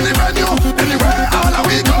 anywhere, any venue, anywhere, all of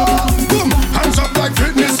we go. Boom, hands up like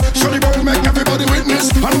fitness. Show the world, make everybody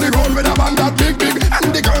witness. On the road with a band that big, big.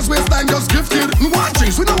 And the girls waistline just gifted. One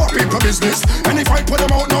things, we know what people business. And if I put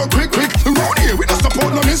them out now quick, quick. Round here, we don't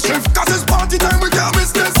support no mischief. Cause it's party time, we can't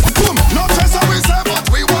miss this. Boom, no stress how we say, but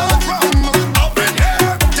we want from up in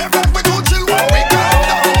here. Different, we don't chill when we calm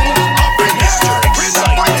down. Up in here, we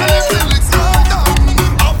don't fight till it's all down.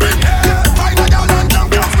 Up in here, find a girl and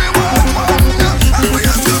jump, cause we want one. And we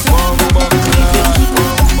are just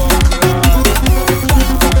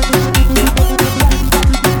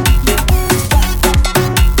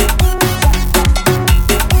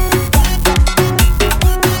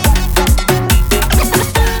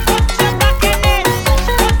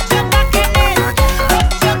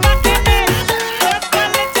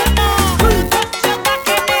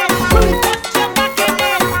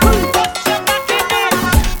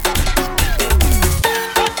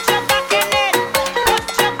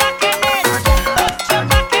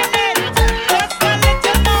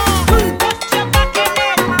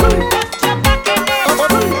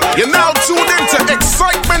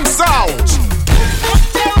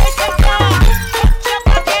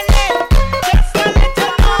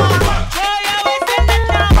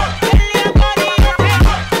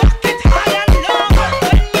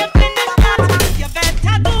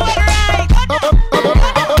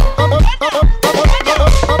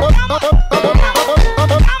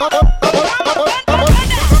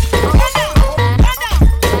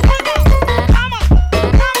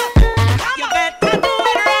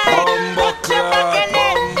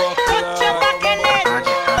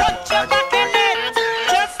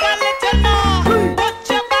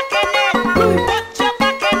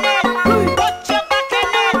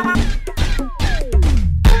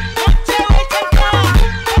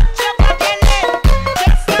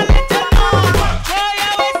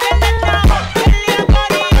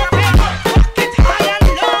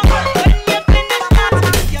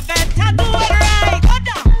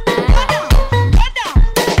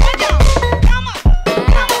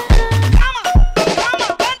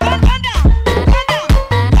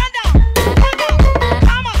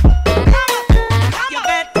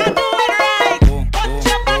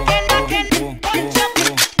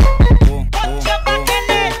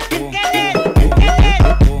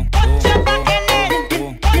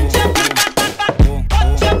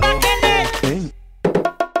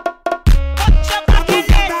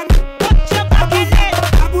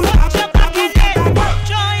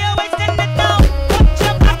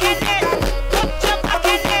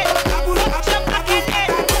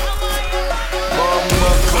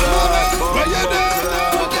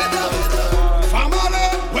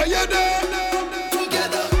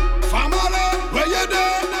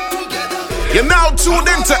You're now tuned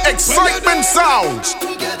into Excitement Sounds.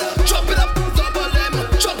 Chop it up, double M,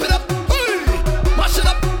 chop it up, mash it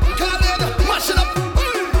up, mash it up,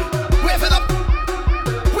 wave it up,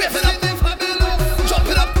 chop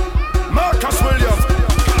it up. Marcus Williams.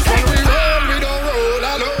 When we roll, we don't roll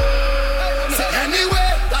alone. So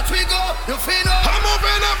anywhere that we go, you feel no. I'm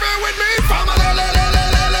moving everywhere with me, family.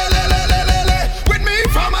 With me,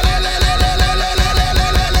 family.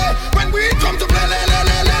 When we come to play,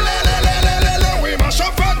 we mash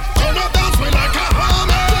up and turn up dance we like a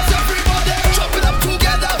hammer. Just everybody chop it up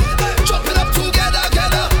together,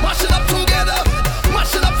 together, mash it up together,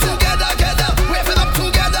 together, wave it up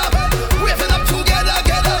together,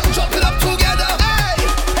 chop it up together.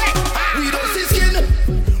 Hey, we don't see skin,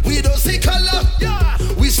 we don't see color,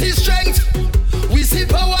 we see strength, we see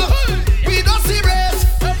power, we don't see race,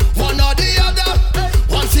 one or the other.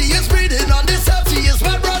 Once he is breathing on this earth, he is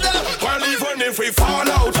my brother. Well, even if we fall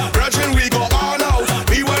out, brethren, we go all out.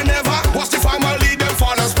 We will never watch the family, them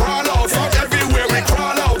father sprawl out. From everywhere we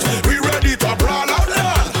crawl out, we ready to brawl out.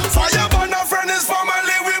 Fire burn, our friend is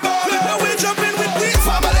family, we ball. Now we jump in with we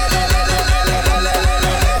family.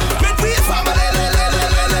 With we family.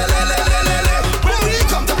 When we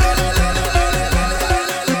come to play,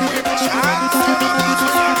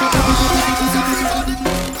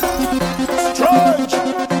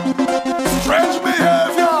 strange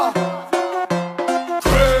behavior.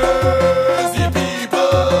 Crazy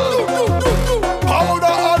people.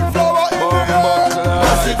 Powder and flour in the air.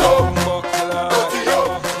 Pass it up.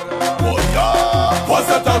 Oh yeah. What's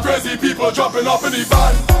that the crazy people jumping up in the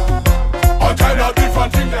van? All kind of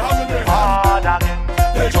different things they have in their hand.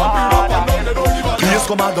 They jumping up and down, they don't even Please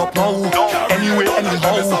come and up now. Anyway,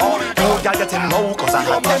 anyhow. No girl getting low, cause I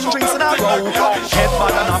have 10 drinks in a row. Head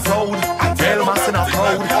bad and I'm proud. Tail mass in a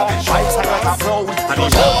crowd. Vibes are like a crowd. And the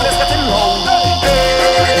whole place getting low.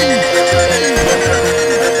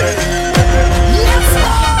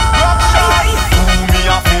 Do me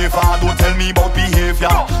a favor, don't tell me about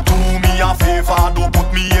behavior. Do me a favor, don't put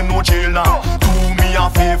me in no jail now. Do me a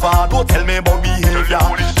favor, don't tell me about behavior.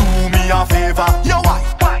 Do me a favor, yo why?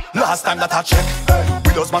 Last time that I check,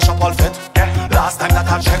 we just mash up all fit. Last time that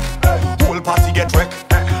I check, whole party get wrecked.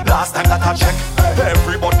 Last time that I check,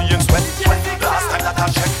 everybody in sweat. Last time that I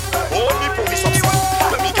check, only police upset.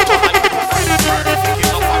 When we get on like we don't fight,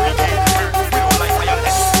 thinking of barricade. We don't like fire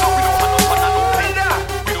less, we don't have no fun and no play.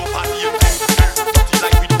 We don't party in bed, dirty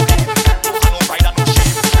like we don't play. Don't have no pride and no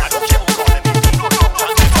shame. I don't care who call them name.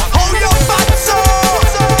 Oh yo, Fatso!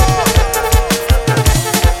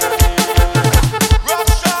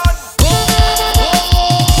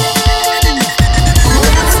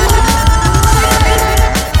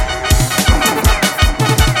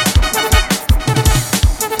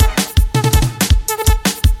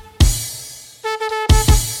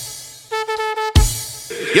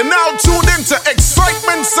 You're now tuned into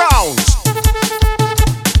Excitement Sounds.